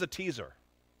 just as a teaser.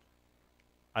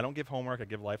 I don't give homework. I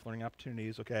give life learning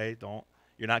opportunities, okay?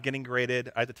 You're not getting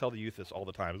graded. I have to tell the youth this all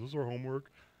the time. Is this our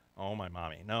homework? Oh, my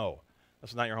mommy. No,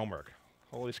 that's not your homework.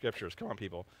 Holy Scriptures. Come on,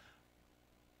 people.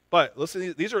 But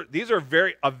listen, these are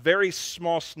a very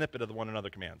small snippet of the one another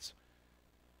commands.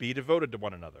 Be devoted to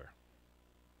one another.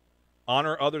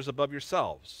 Honor others above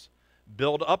yourselves.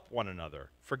 Build up one another.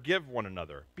 Forgive one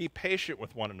another. Be patient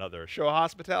with one another. Show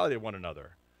hospitality to one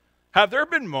another. Have there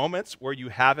been moments where you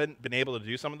haven't been able to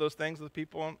do some of those things with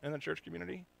people in the church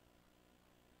community?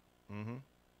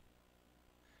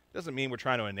 Doesn't mean we're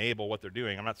trying to enable what they're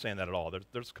doing. I'm not saying that at all.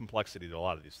 There's complexity to a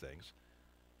lot of these things.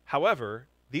 However,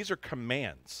 these are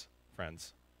commands,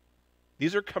 friends.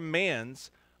 These are commands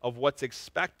of what's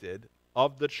expected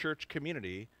of the church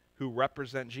community who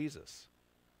represent Jesus,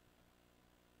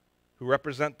 who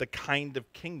represent the kind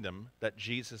of kingdom that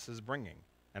Jesus is bringing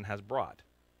and has brought.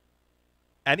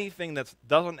 Anything that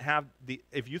doesn't have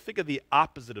if you think of the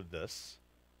opposite of this,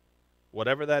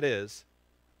 whatever that is,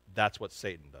 that's what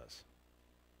Satan does.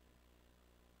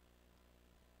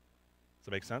 Does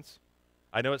that make sense?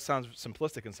 I know it sounds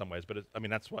simplistic in some ways, but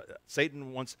that's what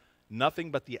Satan wants.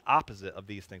 Nothing but the opposite of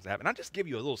these things to happen. I'll just give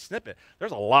you a little snippet.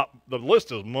 There's a lot. The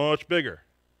list is much bigger.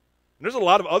 And there's a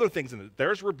lot of other things in it.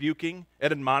 There's rebuking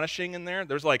and admonishing in there.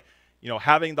 There's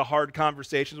having the hard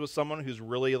conversations with someone who's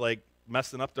really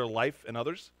messing up their life and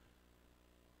others.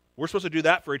 We're supposed to do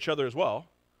that for each other as well.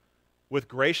 With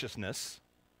graciousness.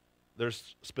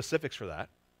 There's specifics for that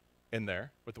in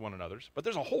there with one another's. But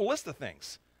there's a whole list of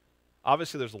things.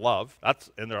 Obviously, there's love. That's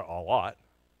in there a lot.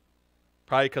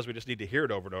 Probably because we just need to hear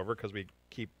it over and over because we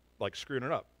keep screwing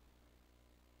it up.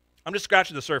 I'm just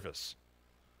scratching the surface.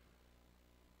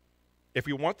 If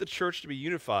we want the church to be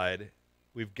unified,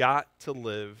 we've got to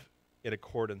live in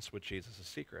accordance with Jesus'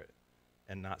 secret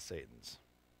and not Satan's.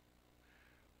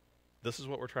 This is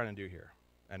what we're trying to do here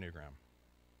at New Graham.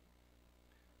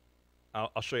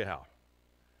 I'll show you how.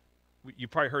 You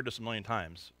probably heard this a million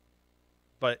times,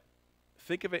 but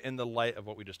think of it in the light of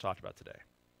what we just talked about today.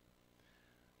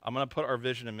 I'm going to put our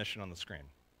vision and mission on the screen.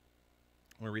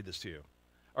 I'm going to read this to you.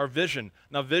 Our vision.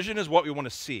 Now, vision is what we want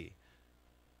to see.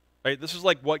 Right? This is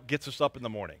what gets us up in the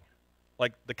morning.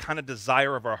 The kind of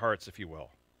desire of our hearts, if you will,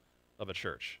 of a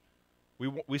church.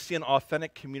 We see an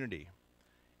authentic community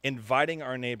inviting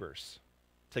our neighbors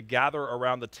to gather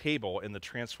around the table in the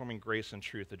transforming grace and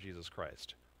truth of Jesus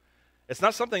Christ. It's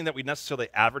not something that we necessarily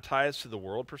advertise to the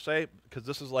world per se, because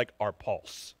this is our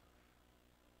pulse.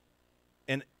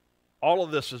 And all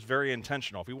of this is very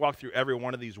intentional. If we walk through every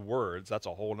one of these words, that's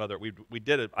a whole nother.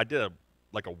 I did a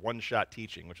one-shot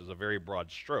teaching, which is a very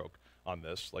broad stroke on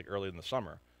this, early in the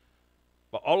summer.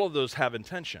 But all of those have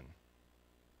intention.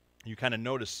 You kind of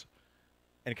notice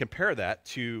and compare that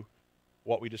to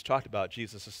what we just talked about,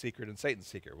 Jesus' secret and Satan's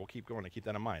secret. We'll keep going and keep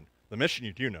that in mind. The mission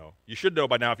you do know. You should know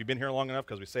by now if you've been here long enough,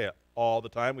 because we say it all the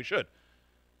time, we should.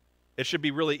 It should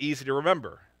be really easy to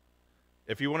remember.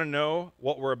 If you want to know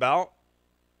what we're about,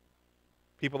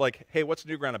 people are like, hey, what's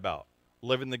New Ground about?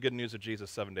 Living the good news of Jesus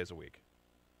 7 days a week.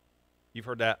 You've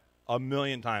heard that a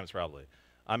million times probably.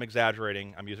 I'm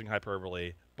exaggerating, I'm using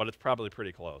hyperbole, but it's probably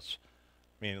pretty close.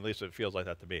 I mean, at least it feels like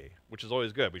that to me, which is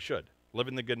always good. We should.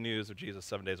 Living the good news of Jesus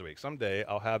 7 days a week. Someday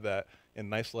I'll have that in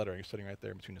nice lettering sitting right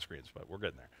there in between the screens, but we're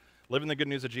getting there. Living the good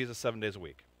news of Jesus 7 days a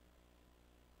week.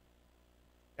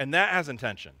 And that has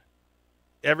intention.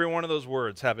 Every one of those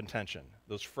words have intention.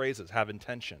 Those phrases have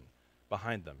intention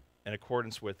behind them in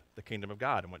accordance with the kingdom of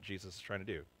God and what Jesus is trying to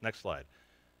do. Next slide.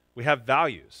 We have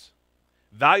values.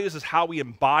 Values is how we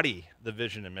embody the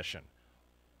vision and mission.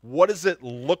 What does it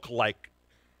look like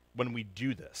when we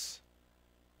do this?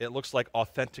 It looks like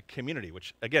authentic community,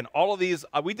 which, again, all of these,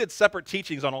 we did separate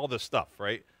teachings on all this stuff,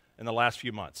 right, in the last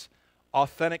few months.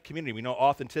 Authentic community. We know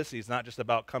authenticity is not just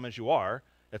about come as you are.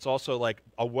 It's also like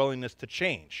a willingness to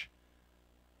change.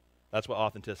 That's what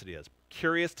authenticity is.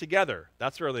 Curious together.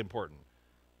 That's really important.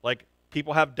 Like,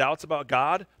 people have doubts about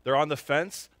God. They're on the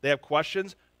fence. They have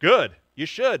questions. Good. You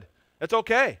should. It's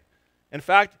okay. In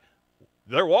fact,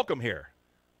 they're welcome here.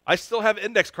 I still have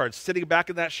index cards sitting back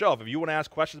in that shelf. If you want to ask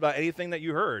questions about anything that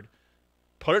you heard,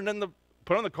 put it on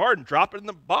the card and drop it in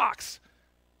the box,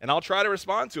 and I'll try to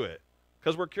respond to it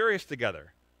because we're curious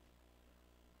together.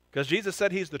 Because Jesus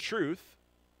said he's the truth.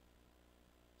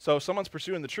 So if someone's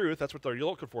pursuing the truth, that's what they're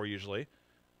looking for usually.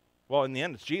 Well, in the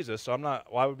end, it's Jesus, so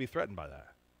why would we be threatened by that?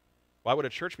 Why would a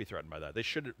church be threatened by that? They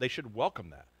should welcome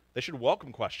that. They should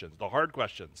welcome questions, the hard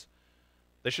questions.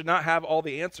 They should not have all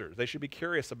the answers. They should be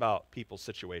curious about people's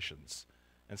situations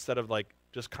instead of like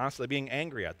just constantly being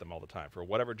angry at them all the time for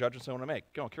whatever judgments they want to make.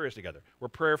 Go on, curious together. We're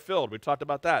prayer-filled. We've talked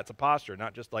about that. It's a posture,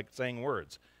 not just like saying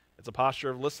words. It's a posture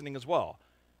of listening as well.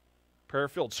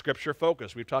 Prayer-filled,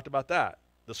 scripture-focused. We've talked about that.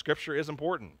 The scripture is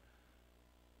important.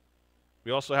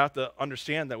 We also have to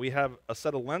understand that we have a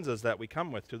set of lenses that we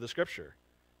come with to the scripture.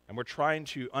 And we're trying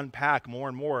to unpack more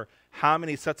and more how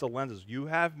many sets of lenses. You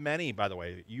have many, by the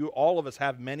way. All of us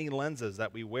have many lenses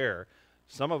that we wear.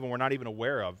 Some of them we're not even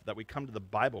aware of that we come to the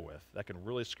Bible with that can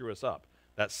really screw us up,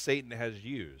 that Satan has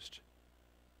used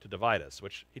to divide us,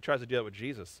 which he tries to do that with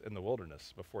Jesus in the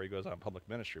wilderness before he goes on public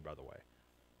ministry, by the way.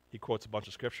 He quotes a bunch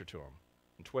of scripture to him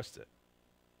and twists it.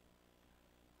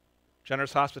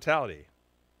 Generous hospitality.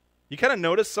 You kind of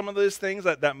notice some of those things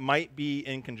that might be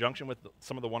in conjunction with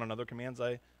some of the one another commands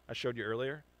I showed you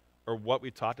earlier, or what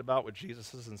we talked about with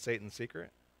Jesus' and Satan's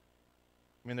secret.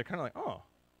 I mean, they're kind of like, oh,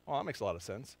 well, that makes a lot of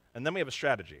sense. And then we have a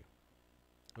strategy,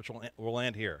 which we'll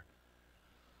land here.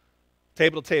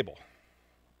 Table to table.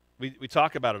 We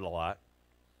talk about it a lot.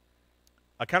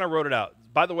 I kind of wrote it out.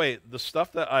 By the way, the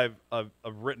stuff that I've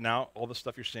written out, all the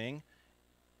stuff you're seeing,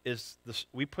 is this.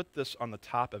 We put this on the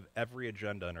top of every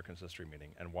agenda in our consistory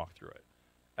meeting and walk through it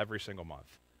every single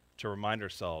month to remind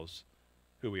ourselves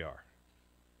who we are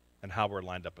and how we're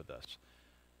lined up with this.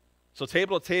 So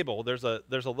table to table, there's a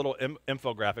little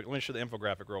infographic. Let me show the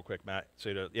infographic real quick, Matt.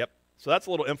 Yep. So that's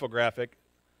a little infographic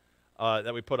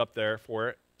that we put up there for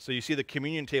it. So you see the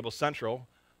communion table central.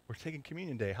 We're taking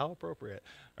communion day. How appropriate.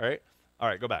 All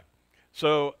right, go back.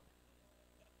 So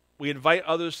we invite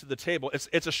others to the table.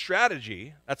 It's a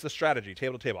strategy. That's the strategy,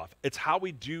 table to table. It's how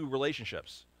we do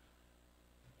relationships.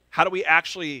 How do we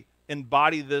actually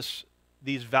embody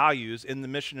these values in the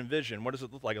mission and vision? What does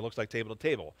it look like? It looks like table to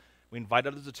table. We invite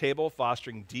others to the table,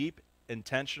 fostering deep,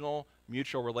 intentional,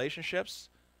 mutual relationships.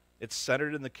 It's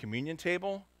centered in the communion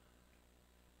table,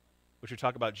 which we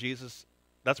talk about Jesus.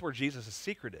 That's where Jesus'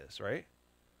 secret is, right?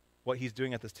 What he's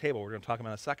doing at this table. We're going to talk about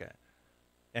in a second.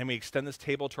 And we extend this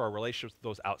table to our relationships with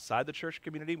those outside the church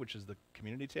community, which is the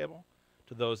community table,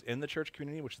 to those in the church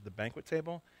community, which is the banquet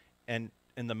table, and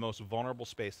in the most vulnerable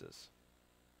spaces.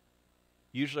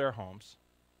 Usually our homes,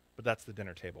 but that's the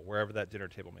dinner table, wherever that dinner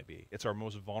table may be. It's our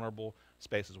most vulnerable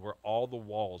spaces where all the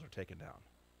walls are taken down.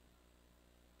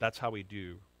 That's how we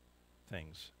do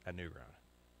things at New Ground.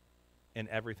 In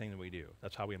everything that we do.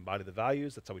 That's how we embody the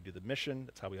values. That's how we do the mission.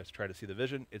 That's how we try to see the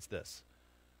vision. It's this.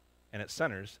 And it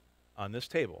centers on this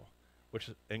table, which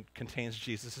contains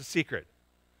Jesus' secret.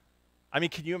 I mean,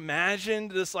 can you imagine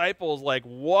the disciples like,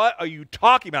 what are you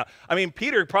talking about? I mean,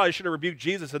 Peter probably should have rebuked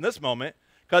Jesus in this moment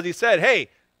because he said, hey,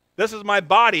 this is my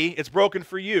body. It's broken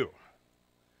for you.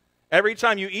 Every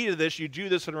time you eat of this, you do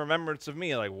this in remembrance of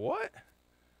me. Like, what?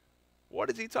 What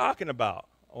is he talking about?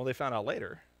 Well, they found out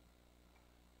later.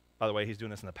 By the way, he's doing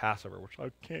this in the Passover, which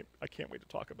I can't wait to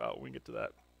talk about when we get to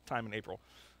that time in April.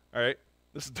 All right?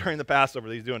 This is during the Passover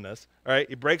that he's doing this. All right?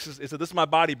 He said, this is my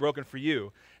body broken for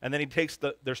you. And then he takes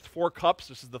there's 4 cups.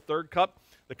 This is the 3rd cup,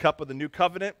 the cup of the new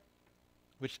covenant,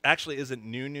 which actually isn't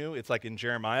new. It's like in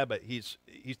Jeremiah, but he's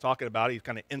talking about it. He's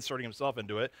kind of inserting himself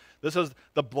into it. This is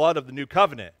the blood of the new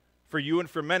covenant for you and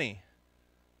for many,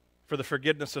 for the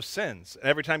forgiveness of sins. And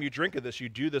every time you drink of this, you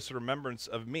do this in remembrance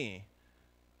of me.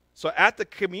 So at the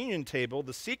communion table,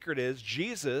 the secret is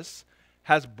Jesus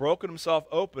has broken himself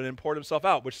open and poured himself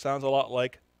out, which sounds a lot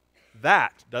like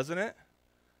that, doesn't it?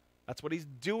 That's what he's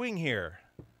doing here.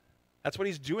 That's what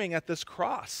he's doing at this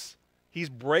cross. He's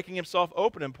breaking himself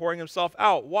open and pouring himself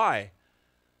out. Why?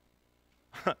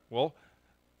 Well,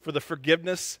 for the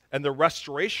forgiveness and the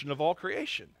restoration of all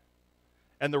creation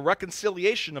and the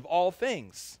reconciliation of all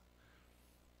things.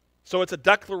 So it's a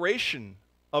declaration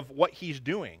of what he's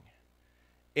doing.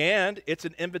 And it's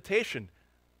an invitation.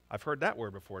 I've heard that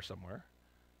word before somewhere.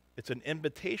 It's an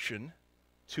invitation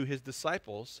to his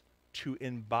disciples to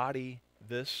embody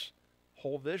this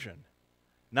whole vision.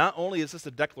 Not only is this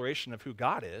a declaration of who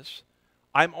God is,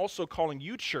 I'm also calling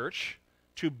you, church,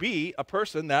 to be a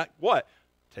person that, what?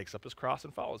 Takes up his cross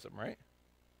and follows him, right?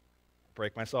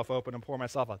 Break myself open and pour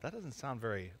myself out. That doesn't sound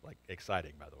very,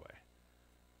 exciting, by the way.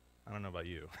 I don't know about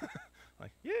you.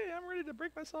 Yay, I'm ready to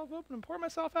break myself open and pour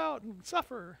myself out and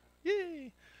suffer.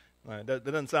 Yay. That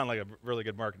doesn't sound like a really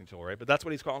good marketing tool, right? But that's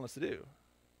what he's calling us to do.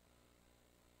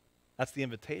 That's the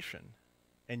invitation.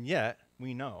 And yet,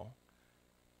 we know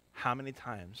how many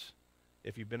times,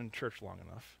 if you've been in church long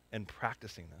enough and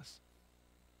practicing this,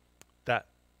 that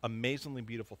amazingly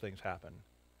beautiful things happen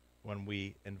when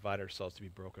we invite ourselves to be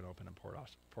broken open and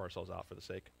pour ourselves out for the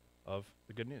sake of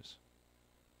the good news.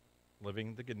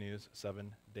 Living the good news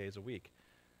 7 days a week.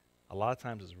 A lot of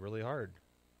times it's really hard.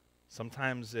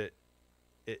 Sometimes it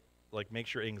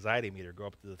makes your anxiety meter go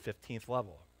up to the 15th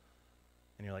level.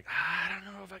 And you're like, I don't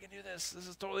know if I can do this. This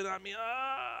is totally not me.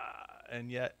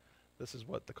 And yet, this is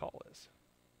what the call is.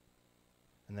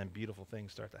 And then beautiful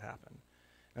things start to happen.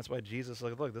 That's why Jesus is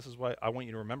like, look, this is why I want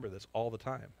you to remember this all the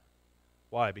time.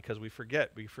 Why? Because we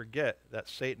forget. We forget that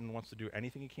Satan wants to do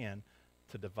anything he can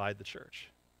to divide the church.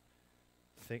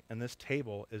 And this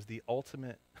table is the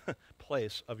ultimate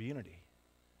place of unity,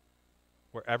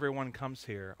 where everyone comes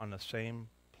here on the same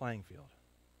playing field.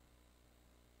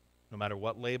 No matter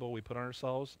what label we put on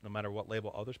ourselves, no matter what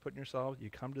label others put on yourselves, you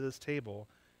come to this table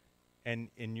and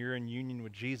you're in union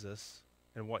with Jesus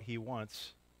and what he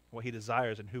wants, what he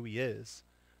desires, and who he is.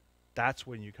 That's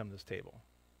when you come to this table.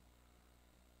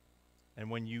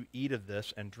 And when you eat of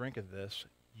this and drink of this,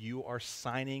 you are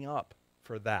signing up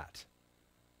for that.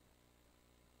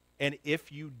 And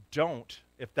if you don't,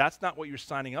 if that's not what you're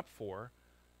signing up for,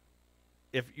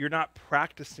 if you're not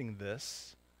practicing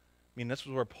this, this is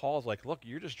where Paul's like, look,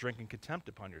 you're just drinking contempt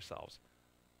upon yourselves.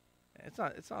 It's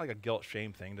not like a guilt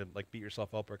shame thing to beat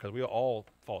yourself up, because we all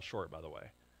fall short, by the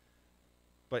way.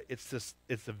 But it's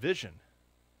the vision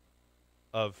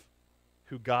of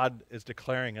who God is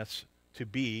declaring us to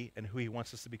be and who he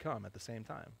wants us to become at the same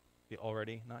time. The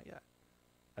already, not yet,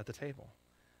 at the table.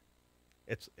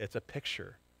 It's a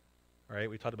picture, right?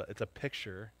 We talked about it's a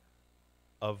picture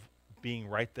of being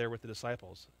right there with the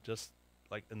disciples, just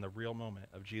like in the real moment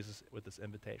of Jesus with this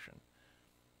invitation.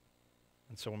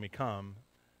 And so when we come,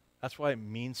 that's why it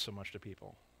means so much to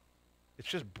people. It's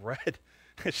just bread.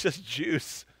 It's just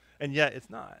juice. And yet it's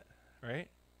not, right?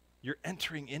 You're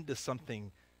entering into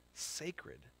something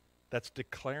sacred that's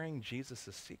declaring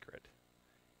Jesus' secret.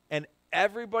 And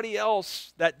everybody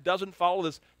else that doesn't follow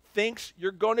this thinks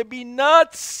you're going to be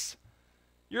nuts.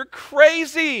 You're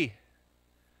crazy.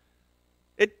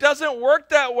 It doesn't work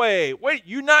that way. Wait,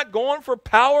 you not going for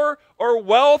power or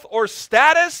wealth or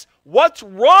status? What's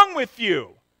wrong with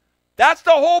you? That's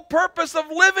the whole purpose of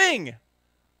living.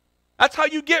 That's how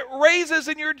you get raises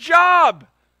in your job.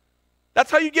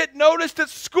 That's how you get noticed at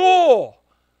school.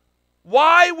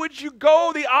 Why would you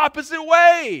go the opposite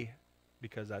way?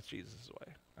 Because that's Jesus'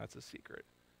 way. That's a secret.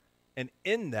 And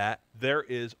in that, there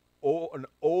is an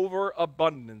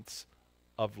overabundance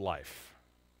of life.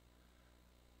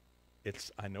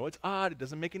 I know it's odd. It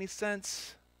doesn't make any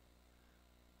sense.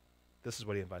 This is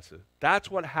what he invites us to. That's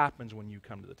what happens when you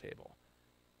come to the table.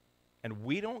 And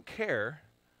we don't care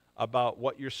about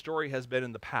what your story has been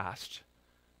in the past,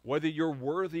 whether you're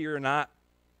worthy or not.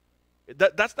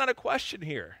 That's not a question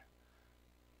here.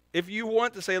 If you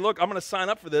want to say, look, I'm going to sign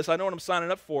up for this, I know what I'm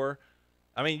signing up for.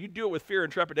 You do it with fear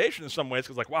and trepidation in some ways,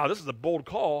 because wow, this is a bold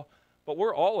call, but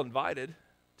we're all invited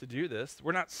to do this.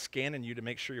 We're not scanning you to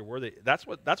make sure you're worthy. That's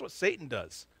what Satan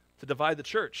does to divide the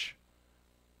church,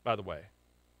 by the way.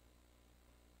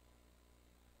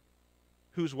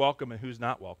 who's welcome and who's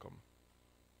not welcome.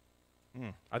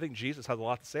 I think Jesus has a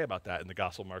lot to say about that in the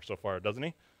Gospel of Mark so far, doesn't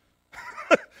he?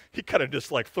 He kind of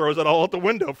just like throws it all out the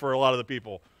window for a lot of the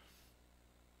people.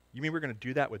 You mean we're going to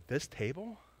do that with this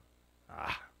table?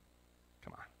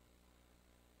 Come on.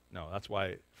 No, that's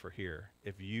why for here,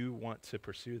 if you want to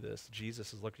pursue this,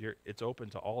 Jesus is looking here. It's open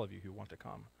to all of you who want to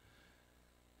come.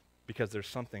 Because there's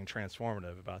something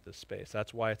transformative about this space.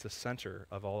 That's why it's a center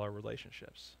of all our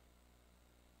relationships.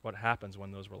 What happens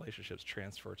when those relationships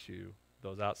transfer to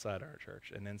those outside our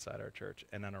church and inside our church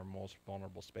and in our most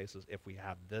vulnerable spaces if we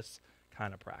have this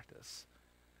kind of practice?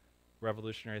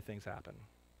 Revolutionary things happen.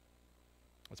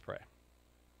 Let's pray.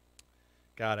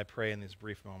 God, I pray in these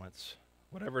brief moments,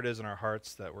 whatever it is in our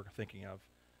hearts that we're thinking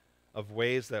of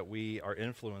ways that we are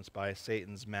influenced by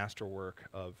Satan's masterwork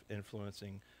of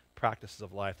influencing practices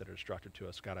of life that are destructive to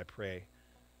us. God, I pray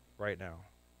right now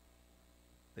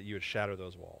that you would shatter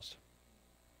those walls.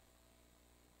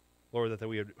 Lord, that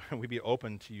we'd be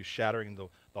open to you shattering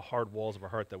the hard walls of our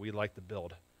heart that we like to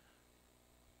build.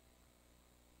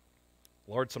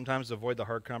 Lord, sometimes to avoid the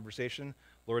hard conversation.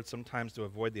 Lord, sometimes to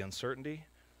avoid the uncertainty.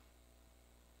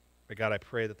 But God, I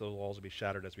pray that those walls will be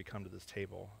shattered as we come to this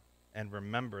table. And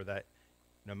remember that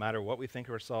no matter what we think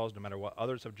of ourselves, no matter what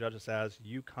others have judged us as,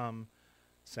 you come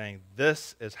saying,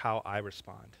 this is how I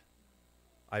respond.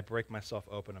 I break myself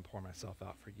open and pour myself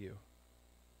out for you.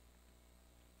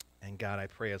 And God, I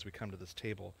pray as we come to this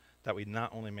table that we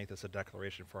not only make this a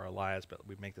declaration for our lives, but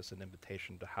we make this an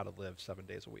invitation to how to live 7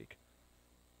 days a week.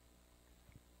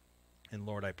 And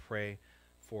Lord, I pray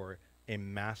for a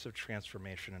massive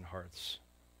transformation in hearts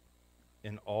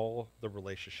in all the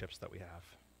relationships that we have.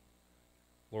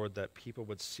 Lord, that people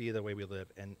would see the way we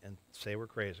live and say we're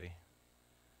crazy.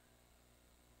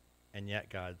 And yet,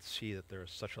 God, see that there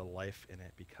is such a life in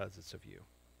it because it's of you.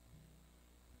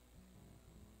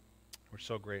 We're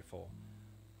so grateful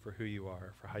for who you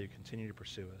are, for how you continue to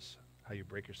pursue us, how you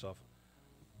break yourself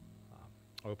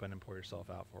open and pour yourself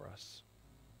out for us.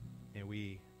 And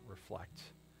we reflect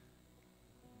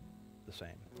the same.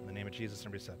 In the name of Jesus,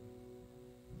 everybody said.